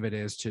expensive it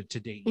is to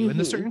date you and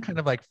the Mhm. certain kind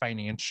of like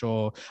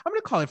financial, I'm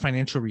going to call it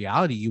financial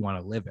reality you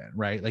want to live in,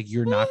 right? Like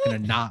you're not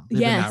going to not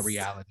live in that Yes.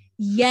 reality.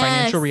 Yes.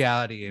 Financial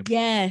reality.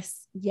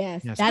 Yes.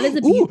 Yes. Yes. That is a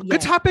Ooh, beautiful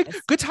good topic.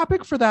 Good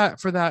topic for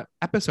that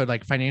episode,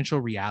 like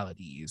financial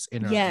realities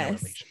in a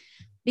Yes. relationship.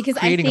 Because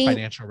Creating I a think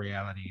financial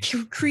reality.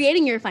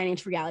 creating your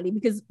financial reality,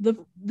 because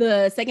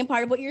the second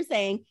part of what you're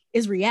saying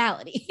is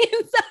reality.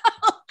 And so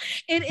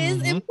it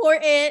is Mhm.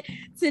 important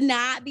to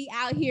not be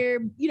out here,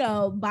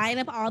 buying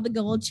up all the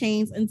gold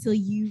chains until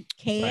you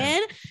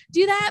can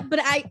do that. But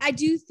I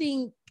do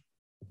think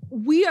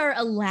we are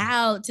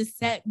allowed to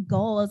set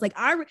goals. Like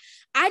I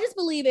just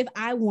believe if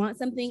I want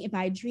something, if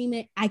I dream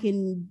it,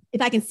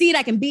 if I can see it,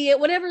 I can be it.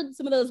 Whatever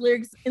some of those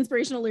lyrics,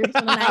 inspirational lyrics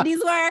from the 90s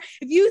were.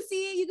 If you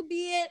see it, you can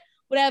be it.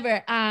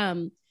 Whatever.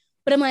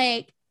 But I'm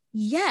like,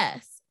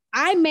 yes,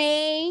 I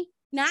may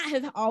not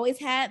have always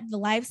had the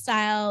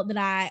lifestyle that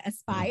I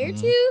aspire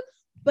to,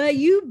 but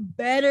you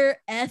better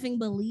effing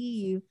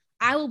believe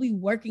I will be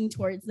working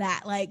towards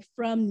that, like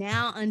from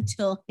now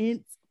until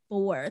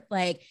henceforth.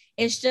 Like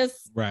it's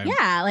just,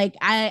 yeah, like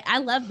I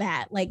love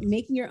that. Like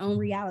making your own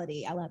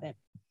reality. I love it.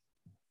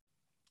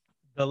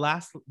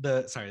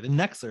 The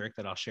next lyric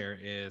that I'll share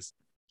is,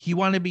 he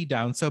want to be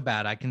down so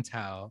bad, I can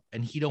tell.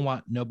 And he don't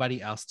want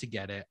nobody else to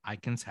get it. I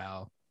can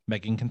tell.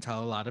 Megan can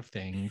tell a lot of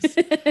things.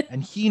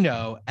 And he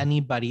know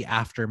anybody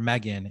after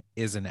Megan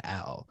is an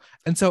L.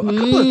 And so a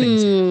couple of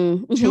things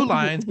here. 2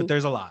 lines, but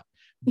there's a lot.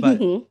 But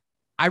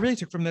I really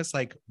took from this,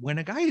 like when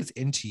a guy is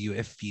into you,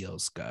 it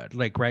feels good.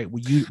 Like, right.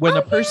 When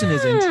a person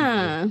is into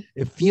you,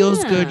 it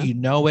feels good. You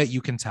know it, you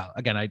can tell.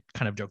 Again, I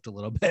kind of joked a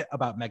little bit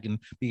about Megan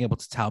being able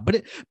to tell, but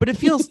it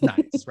feels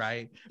nice,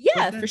 right?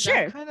 Yeah, for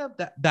sure. Kind of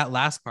that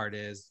last part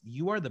is,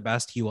 you are the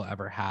best he will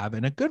ever have.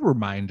 And a good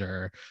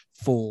reminder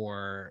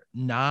for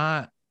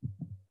not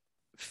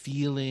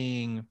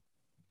feeling,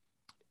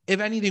 if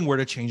anything were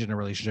to change in a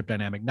relationship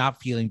dynamic,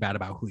 not feeling bad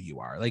about who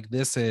you are. Like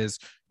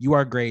you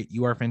are great.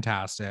 You are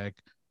fantastic.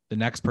 The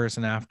next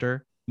person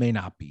after may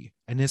not be,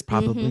 and is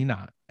probably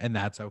not. And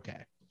that's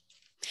okay.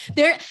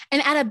 And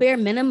at a bare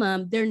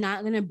minimum, they're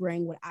not going to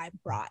bring what I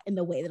brought in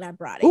the way that I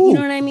brought it. Ooh, you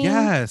know what I mean?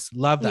 Yes.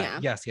 Love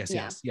that. Yeah.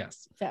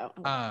 Yes. So,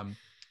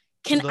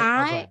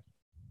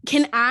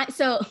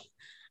 so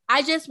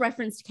I just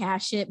referenced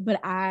Cash It, but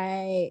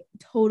I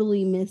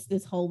totally missed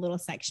this whole little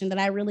section that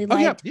I really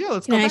liked. Yeah.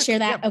 Let's Can I share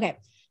that? Yeah. Okay.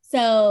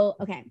 So,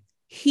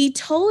 he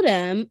told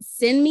him,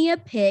 send me a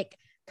pic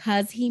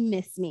because he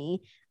missed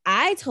me.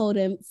 I told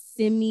him,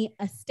 send me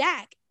a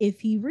stack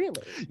if he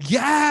really.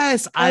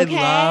 Yes, I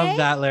love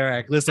that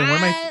lyric. Listen,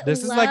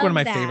 this is like one of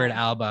my favorite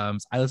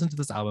albums. I listen to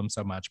this album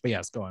so much. But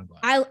yes, go on.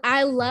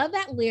 I love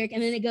that lyric.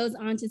 And then it goes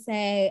on to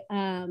say,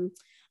 I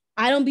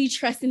don't be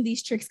trusting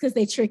these tricks because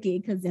they tricky.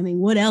 Because I mean,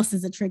 what else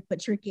is a trick but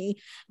tricky?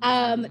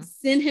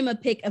 Send him a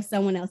pic of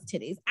someone else's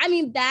titties. I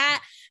mean,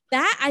 that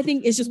I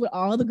think is just what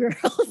all the girls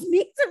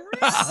need to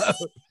really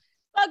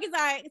focus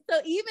on.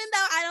 So even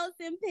though I don't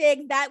send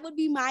pics, that would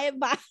be my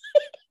advice.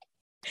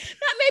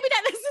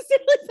 not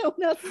necessarily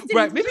someone else's,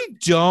 right? Maybe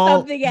don't.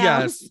 Something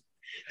else. Yes.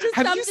 Just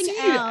something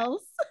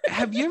else.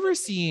 Have you ever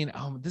seen?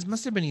 This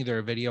must have been either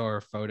a video or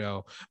a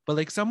photo, but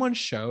like someone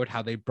showed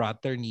how they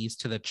brought their knees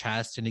to the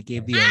chest and it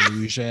gave the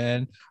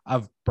illusion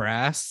of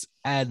breasts.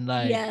 And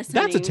like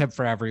that's a tip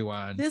for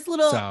everyone. This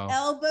little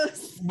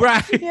elbows,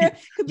 right? That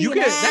could be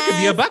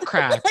a butt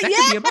crack. That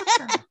could be a butt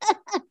crack.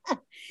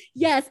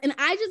 Yes, and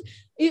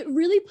it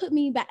really put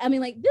me back. I mean,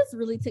 like this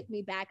really took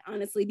me back,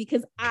 honestly,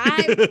 because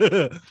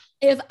to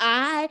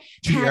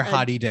your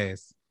hottie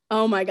days.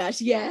 Oh my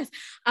gosh, yes.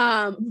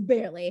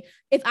 Barely.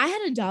 If I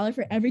had $1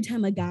 for every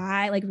time a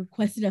guy like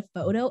requested a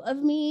photo of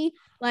me,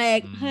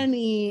 like,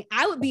 honey,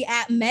 I would be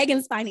at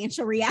Megan's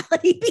financial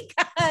reality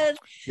because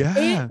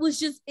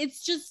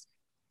it's just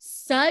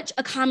such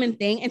a common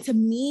thing. And to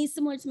me,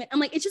 similar to me, I'm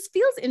like, it just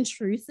feels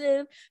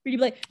intrusive for you to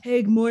be like,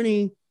 hey, good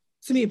morning.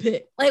 Send me a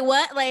pic. Like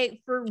what?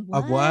 Like for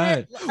what? Of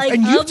what? Like,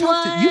 and you've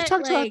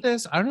talked about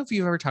this. I don't know if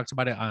you've ever talked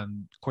about it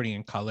on Courtney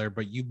in Color,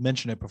 but you've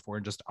mentioned it before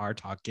in just our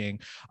talking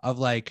of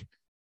like,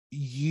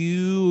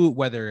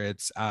 whether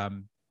it's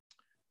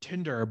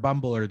Tinder or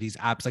Bumble or these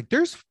apps, like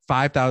there's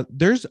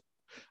 5,000.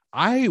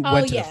 I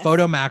went to the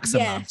photo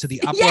maximum, to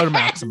the upload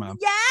maximum.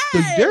 So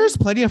there's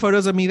plenty of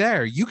photos of me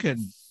there. You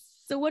can.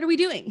 So what are we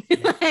doing?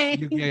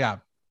 Yeah.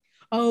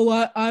 Oh,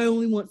 I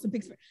only want some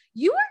pics.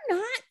 You are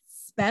not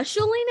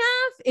special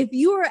enough. If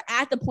you are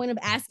at the point of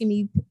asking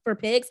me for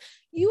pics,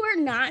 you are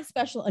not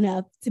special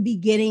enough to be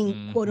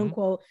getting quote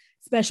unquote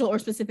special or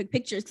specific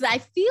pictures. Because I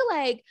feel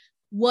like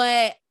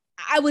what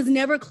I was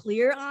never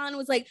clear on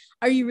was like,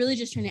 are you really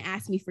just trying to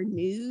ask me for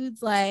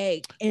nudes?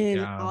 Like, and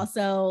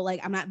also like,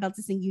 I'm not about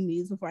to send you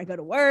nudes before I go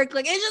to work.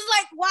 Like, it's just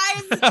like, why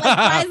is this, like,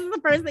 why is this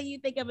the first thing you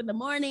think of in the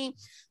morning?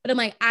 But I'm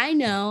like, I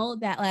know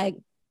that like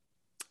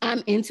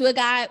I'm into a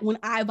guy when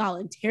I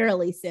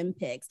voluntarily send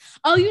pics.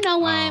 Oh, you know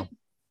what?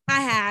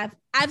 I've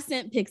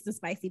sent pics to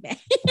Spicy Bay.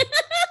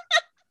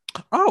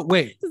 Oh,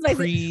 wait. Like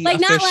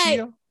not like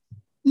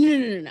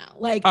no.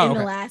 Like in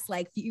the last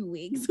like few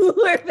weeks,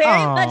 we're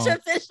very much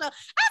official.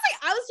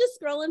 I was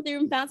just scrolling through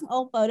and found some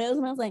old photos,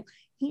 and I was like,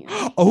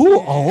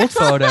 old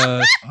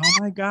photos. Oh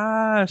my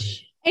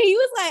gosh. And he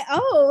was like,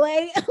 oh,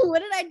 like, what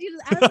did I do?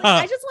 I was like,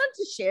 I just wanted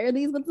to share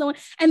these with someone.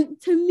 And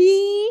to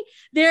me,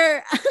 they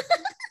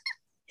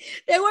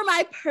were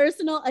my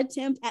personal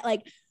attempt at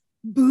like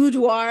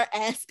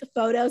boudoir-esque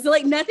photos. So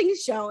like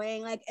nothing's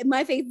showing. Like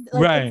my face,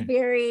 like it's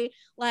very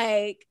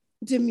like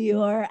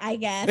demure, I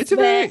guess. It's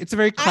a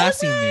very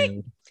classy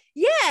nude.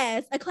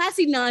 Yes, a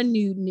classy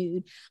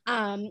non-nude.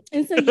 And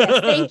so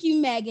yes, thank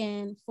you,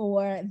 Megan,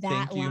 for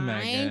that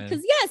line.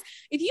 Because yes,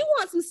 if you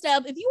want some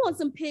stuff, if you want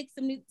some pics,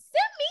 some nudes,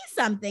 send me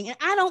something. And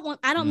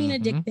I don't mean a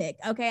dick pic.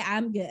 Okay,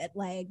 I'm good.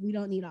 Like we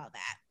don't need all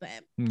that.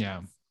 But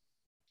yeah.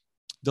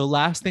 The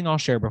last thing I'll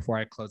share before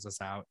I close this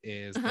out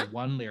is the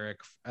one lyric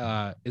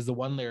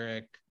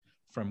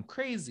from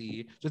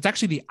Crazy. So it's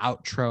actually the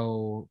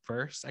outro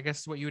verse, I guess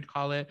is what you would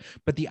call it.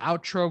 But the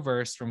outro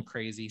verse from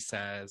Crazy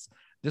says,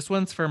 "This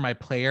one's for my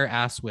player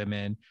ass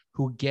women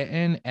who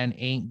getting and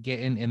ain't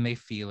getting in their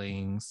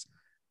feelings,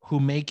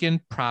 who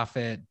making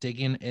profit,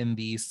 digging in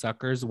these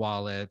suckers'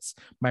 wallets,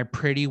 my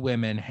pretty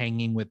women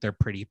hanging with their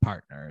pretty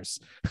partners."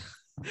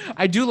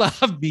 I do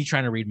love me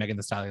trying to read Megan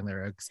Thee Stallion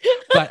lyrics.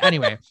 But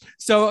anyway,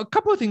 so a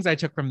couple of things I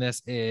took from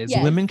this is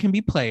women can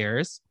be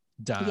players.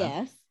 Duh.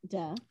 Yes,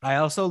 duh. I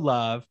also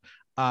love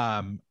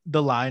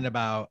the line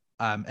about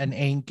and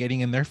ain't getting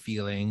in their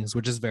feelings,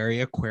 which is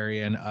very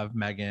Aquarian of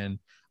Megan,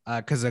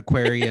 because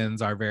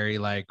Aquarians are very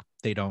like,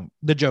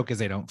 the joke is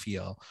they don't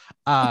feel.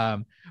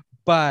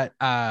 But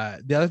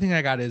the other thing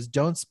I got is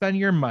don't spend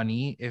your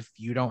money if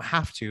you don't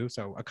have to.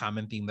 So a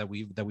common theme that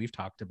we've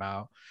talked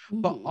about.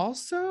 But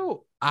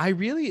also,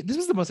 this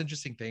was the most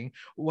interesting thing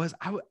was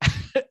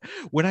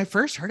when I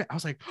first heard it, I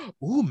was like,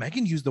 "Ooh,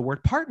 Megan used the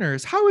word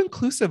partners. How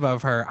inclusive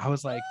of her!" I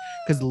was like,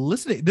 because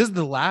listening, this is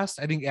the last.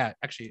 I think, yeah,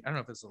 actually, I don't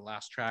know if it's the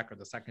last track or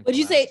the second. Would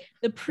you say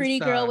the pretty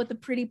girl with the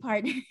pretty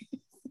partner?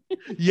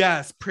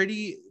 Yes,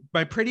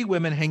 my pretty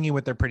women hanging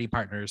with their pretty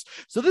partners.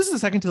 So this is the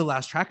second to the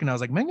last track, and I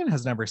was like, Megan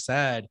has never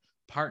said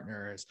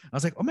partners. I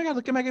was like, oh my god,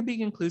 look at Megan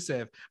being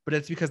inclusive. But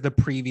it's because the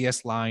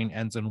previous line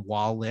ends in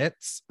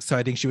wallets, so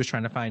I think she was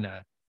trying to find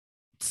an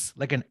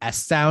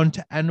S sound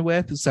to end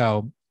with.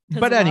 So,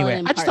 but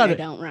anyway, I just thought it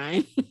don't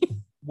rhyme.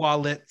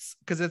 Wallets,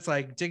 because it's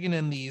like digging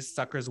in these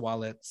suckers'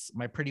 wallets,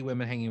 my pretty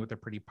women hanging with their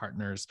pretty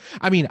partners.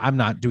 I mean, I'm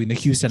not doing the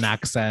Houston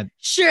accent.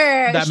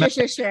 Sure. But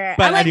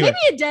anyway,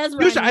 maybe it does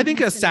rhyme. I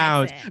think a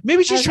sound. Accent.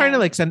 Maybe she's trying to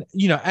like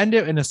end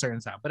it in a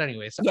certain sound. But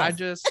anyway, so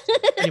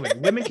anyway,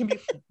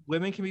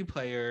 women can be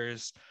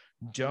players.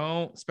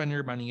 Don't spend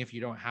your money if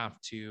you don't have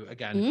to.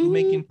 Again, who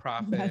making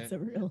profit?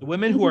 The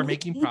women who are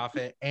making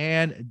profit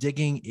and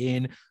digging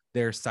in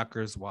their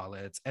suckers'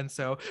 wallets. And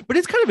so, but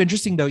it's kind of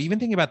interesting though, even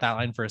thinking about that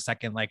line for a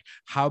second, like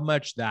how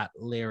much that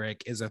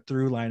lyric is a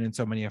through line in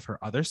so many of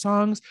her other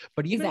songs,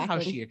 but even how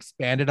she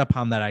expanded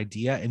upon that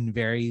idea in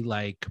very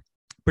like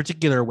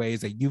particular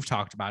ways that you've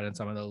talked about in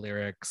some of the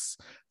lyrics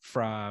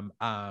from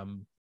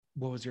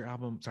what was your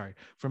album? Sorry,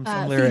 from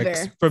some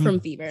lyrics from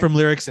Fever. From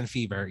Lyrics and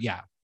Fever.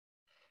 Yeah.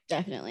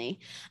 Definitely.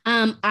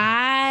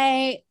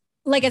 I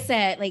like I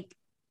said, like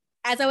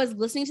as I was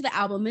listening to the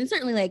album, and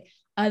certainly like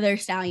other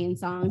Stallion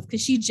songs,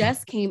 because she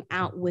just came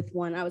out with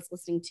one I was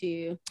listening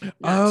to.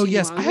 Oh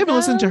yes, I haven't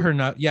listened to her.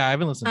 I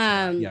haven't listened to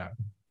her. Yeah.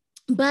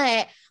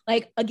 But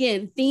like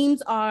again,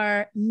 themes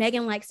are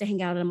Megan likes to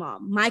hang out at a mall.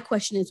 My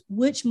question is,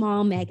 which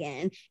mall,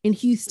 Megan, in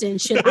Houston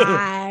should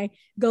I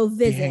go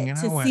visit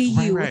to see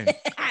you at?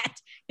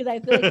 Because I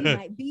feel like you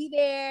might be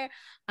there.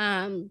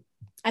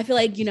 I feel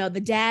like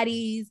the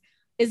Daddies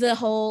is a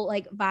whole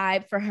like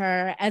vibe for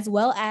her, as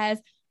well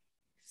as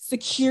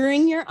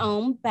securing your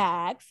own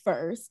bag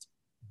first,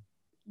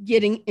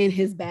 getting in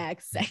his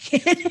bag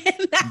second.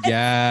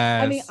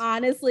 Yes. I mean,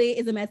 honestly,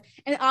 is a mess.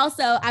 And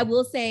also, I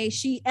will say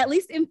she, at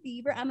least in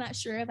Fever, I'm not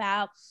sure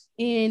about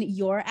in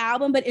your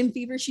album, but in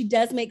Fever, she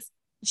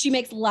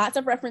makes lots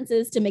of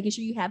references to making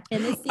sure you have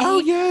Hennessy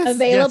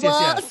available.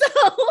 Yes.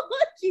 So,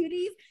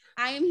 cuties,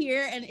 I am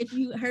here. And if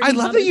you heard, I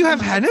love that you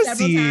have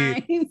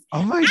Hennessy.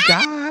 Oh my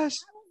gosh.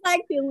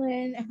 Like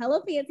feeling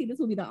hella fancy. This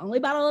will be the only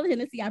bottle of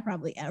Hennessy I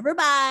probably ever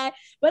buy.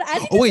 But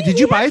I wait, did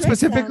you buy it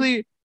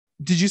specifically?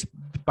 Did you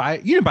buy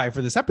it? You didn't buy it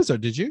for this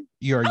episode, did you?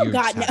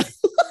 God, no.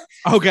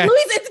 Okay.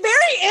 Louise, it's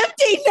very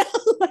empty.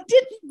 No, I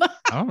didn't buy.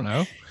 I don't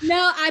know.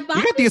 No, I bought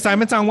You got the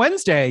assignments on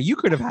Wednesday. You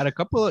could have had a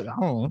couple of, I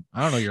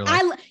don't know your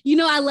life.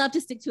 I love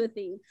to stick to a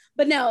theme.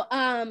 But no,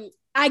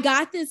 I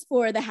got this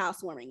for the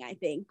housewarming, I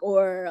think,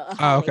 or a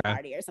holiday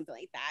party or something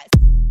like that.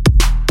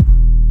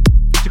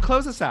 To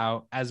close us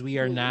out, as we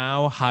are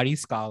now Hottie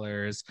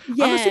Scholars,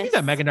 Yes. I'm assuming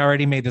that Megan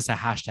already made this a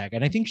hashtag,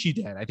 and I think she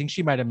did. I think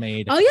she might have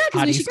made because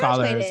Hottie she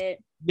Scholars. graduated.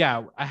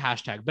 Yeah, a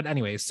hashtag. But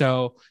anyway,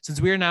 so since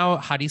we are now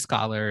Hottie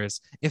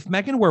Scholars, if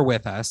Megan were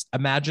with us,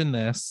 imagine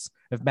this.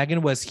 If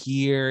Megan was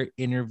here,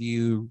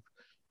 interview,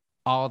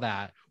 all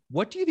that,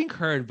 what do you think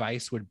her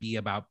advice would be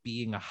about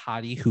being a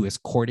hottie who is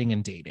courting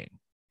and dating?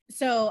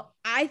 So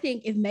I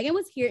think if Megan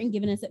was here and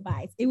giving us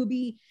advice, it would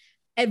be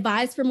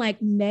advice from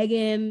like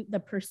Megan,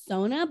 the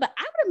persona, but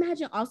I would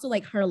imagine also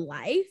like her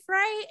life,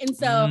 right? And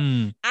so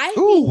I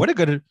think, what a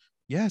good,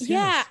 yes.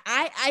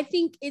 I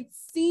think it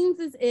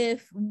seems as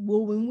if,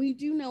 well, when we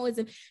do know as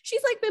if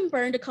she's like been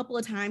burned a couple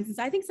of times. And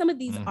so I think some of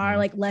these are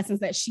like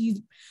lessons that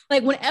she's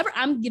like, whenever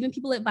I'm giving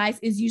people advice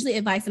is usually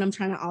advice that I'm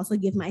trying to also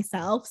give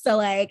myself. So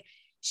like,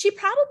 she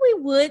probably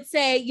would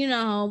say, you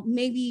know,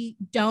 maybe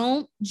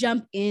don't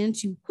jump in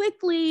too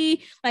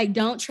quickly. Like,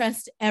 don't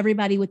trust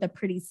everybody with a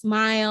pretty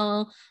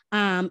smile.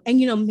 And,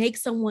 you know, make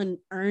someone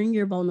earn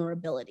your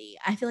vulnerability.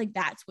 I feel like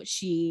that's what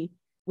she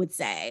would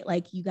say.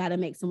 Like, you got to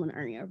make someone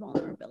earn your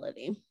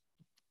vulnerability.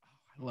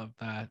 I love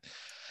that.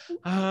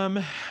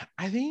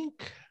 I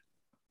think,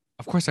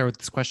 of course, I wrote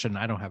this question.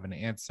 I don't have an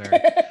answer.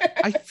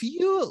 I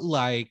feel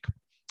like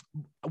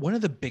one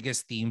of the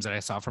biggest themes that I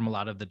saw from a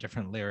lot of the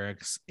different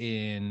lyrics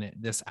in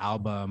this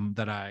album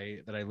that I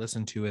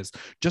listened to is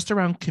just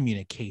around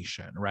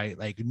communication, right?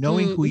 Like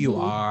knowing who you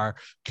are,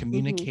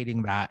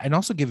 communicating that, and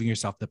also giving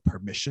yourself the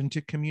permission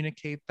to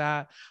communicate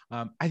that.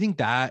 I think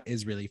that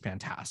is really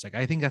fantastic.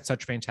 I think that's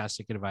such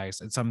fantastic advice.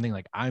 It's something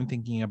like I'm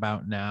thinking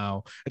about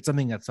now. It's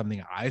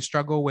something I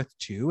struggle with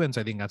too. And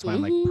so I think that's why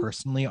I'm like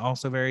personally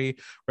also very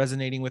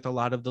resonating with a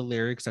lot of the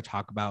lyrics that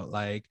talk about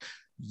like,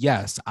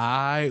 yes,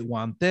 I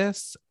want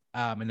this.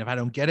 And if I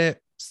don't get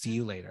it, see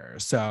you later.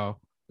 So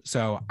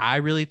I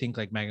really think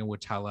like Megan would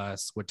tell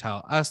us,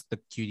 the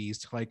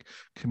cuties, to like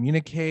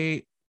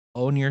communicate,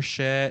 own your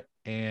shit,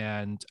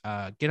 and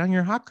get on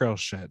your hot girl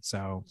shit.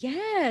 So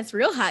yes,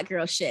 real hot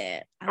girl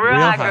shit. Real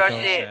hot girl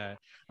shit.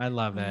 I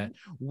love it.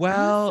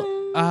 Well,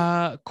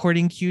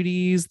 courting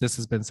cuties, this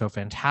has been so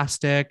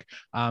fantastic.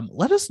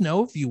 Let us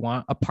know if you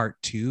want a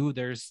part 2.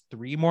 There's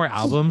 3 more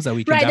albums that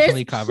we can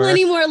definitely cover.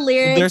 Plenty more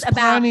lyrics There's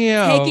about plenty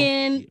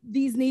taking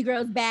these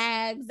Negroes'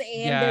 bags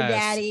and their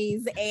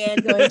daddies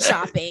and going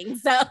shopping.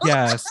 So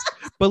yes,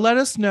 but let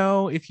us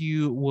know if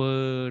you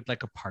would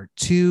like a part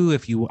 2,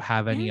 if you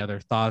have any other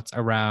thoughts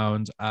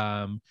around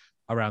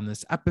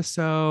this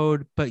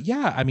episode. But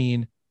yeah, I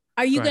mean,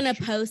 are you going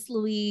to post,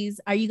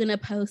 Louise? Are you going to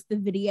post the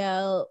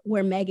video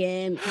where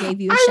Megan gave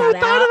you a shout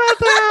out? Thought about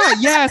that.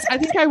 Yes, I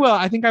think I will.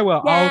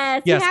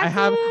 Yes, I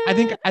have. I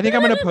think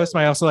I'm going to post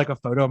also like a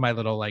photo of my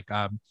little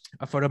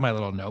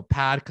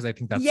notepad, because I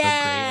think that's so great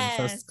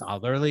and so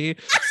scholarly.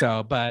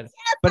 So, but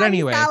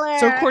anyway,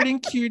 so courting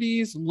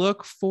cuties,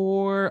 look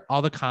for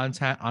all the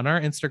content on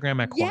our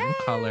Instagram at Court and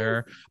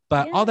Color.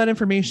 But all that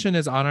information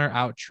is on our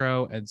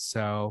outro, and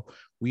so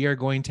we are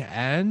going to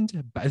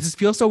end. But this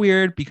feels so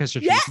weird because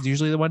Shatrice is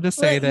usually the one to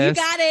say this.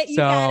 You got it. You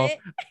got it.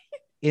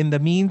 In the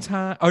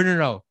meantime,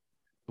 no.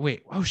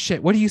 Wait. Oh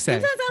shit. What do you say?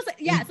 Sometimes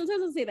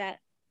I'll say that.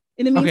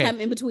 In the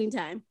meantime, in between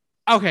time.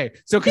 Okay.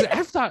 So because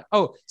I've thought,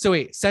 so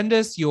wait, send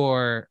us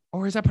your,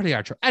 or is that part of the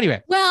outro?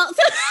 Anyway. Well,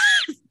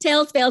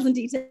 tales, fails, and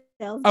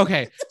details.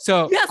 Okay.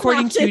 So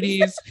courting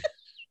cuties.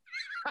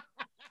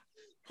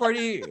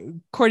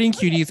 Courting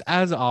cuties,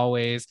 as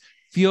always,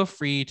 feel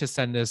free to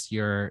send us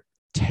your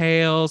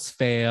tales,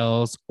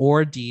 fails,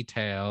 or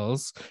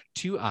details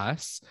to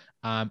us.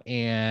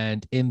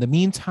 And in the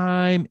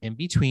meantime, in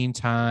between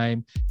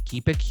time,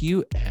 keep it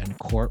cute and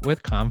court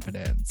with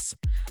confidence.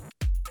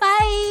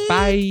 Bye.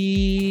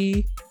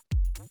 Bye.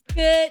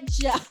 Good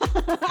job.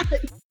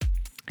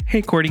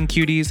 Hey, courting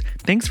cuties.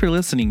 Thanks for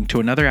listening to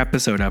another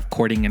episode of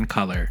Courting in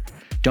Color.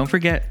 Don't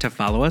forget to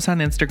follow us on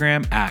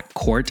Instagram at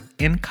Court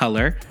in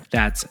Color.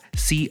 That's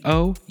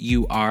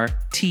COURTNCOLOR.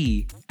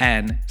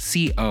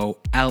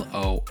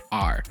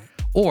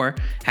 Or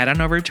head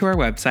on over to our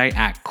website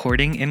at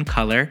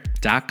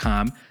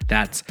courtingincolor.com.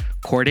 That's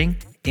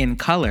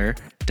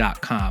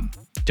courtingincolor.com.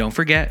 Don't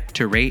forget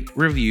to rate,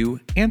 review,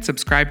 and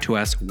subscribe to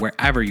us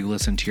wherever you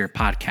listen to your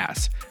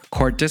podcasts.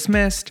 Court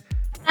dismissed.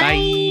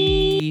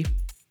 Bye.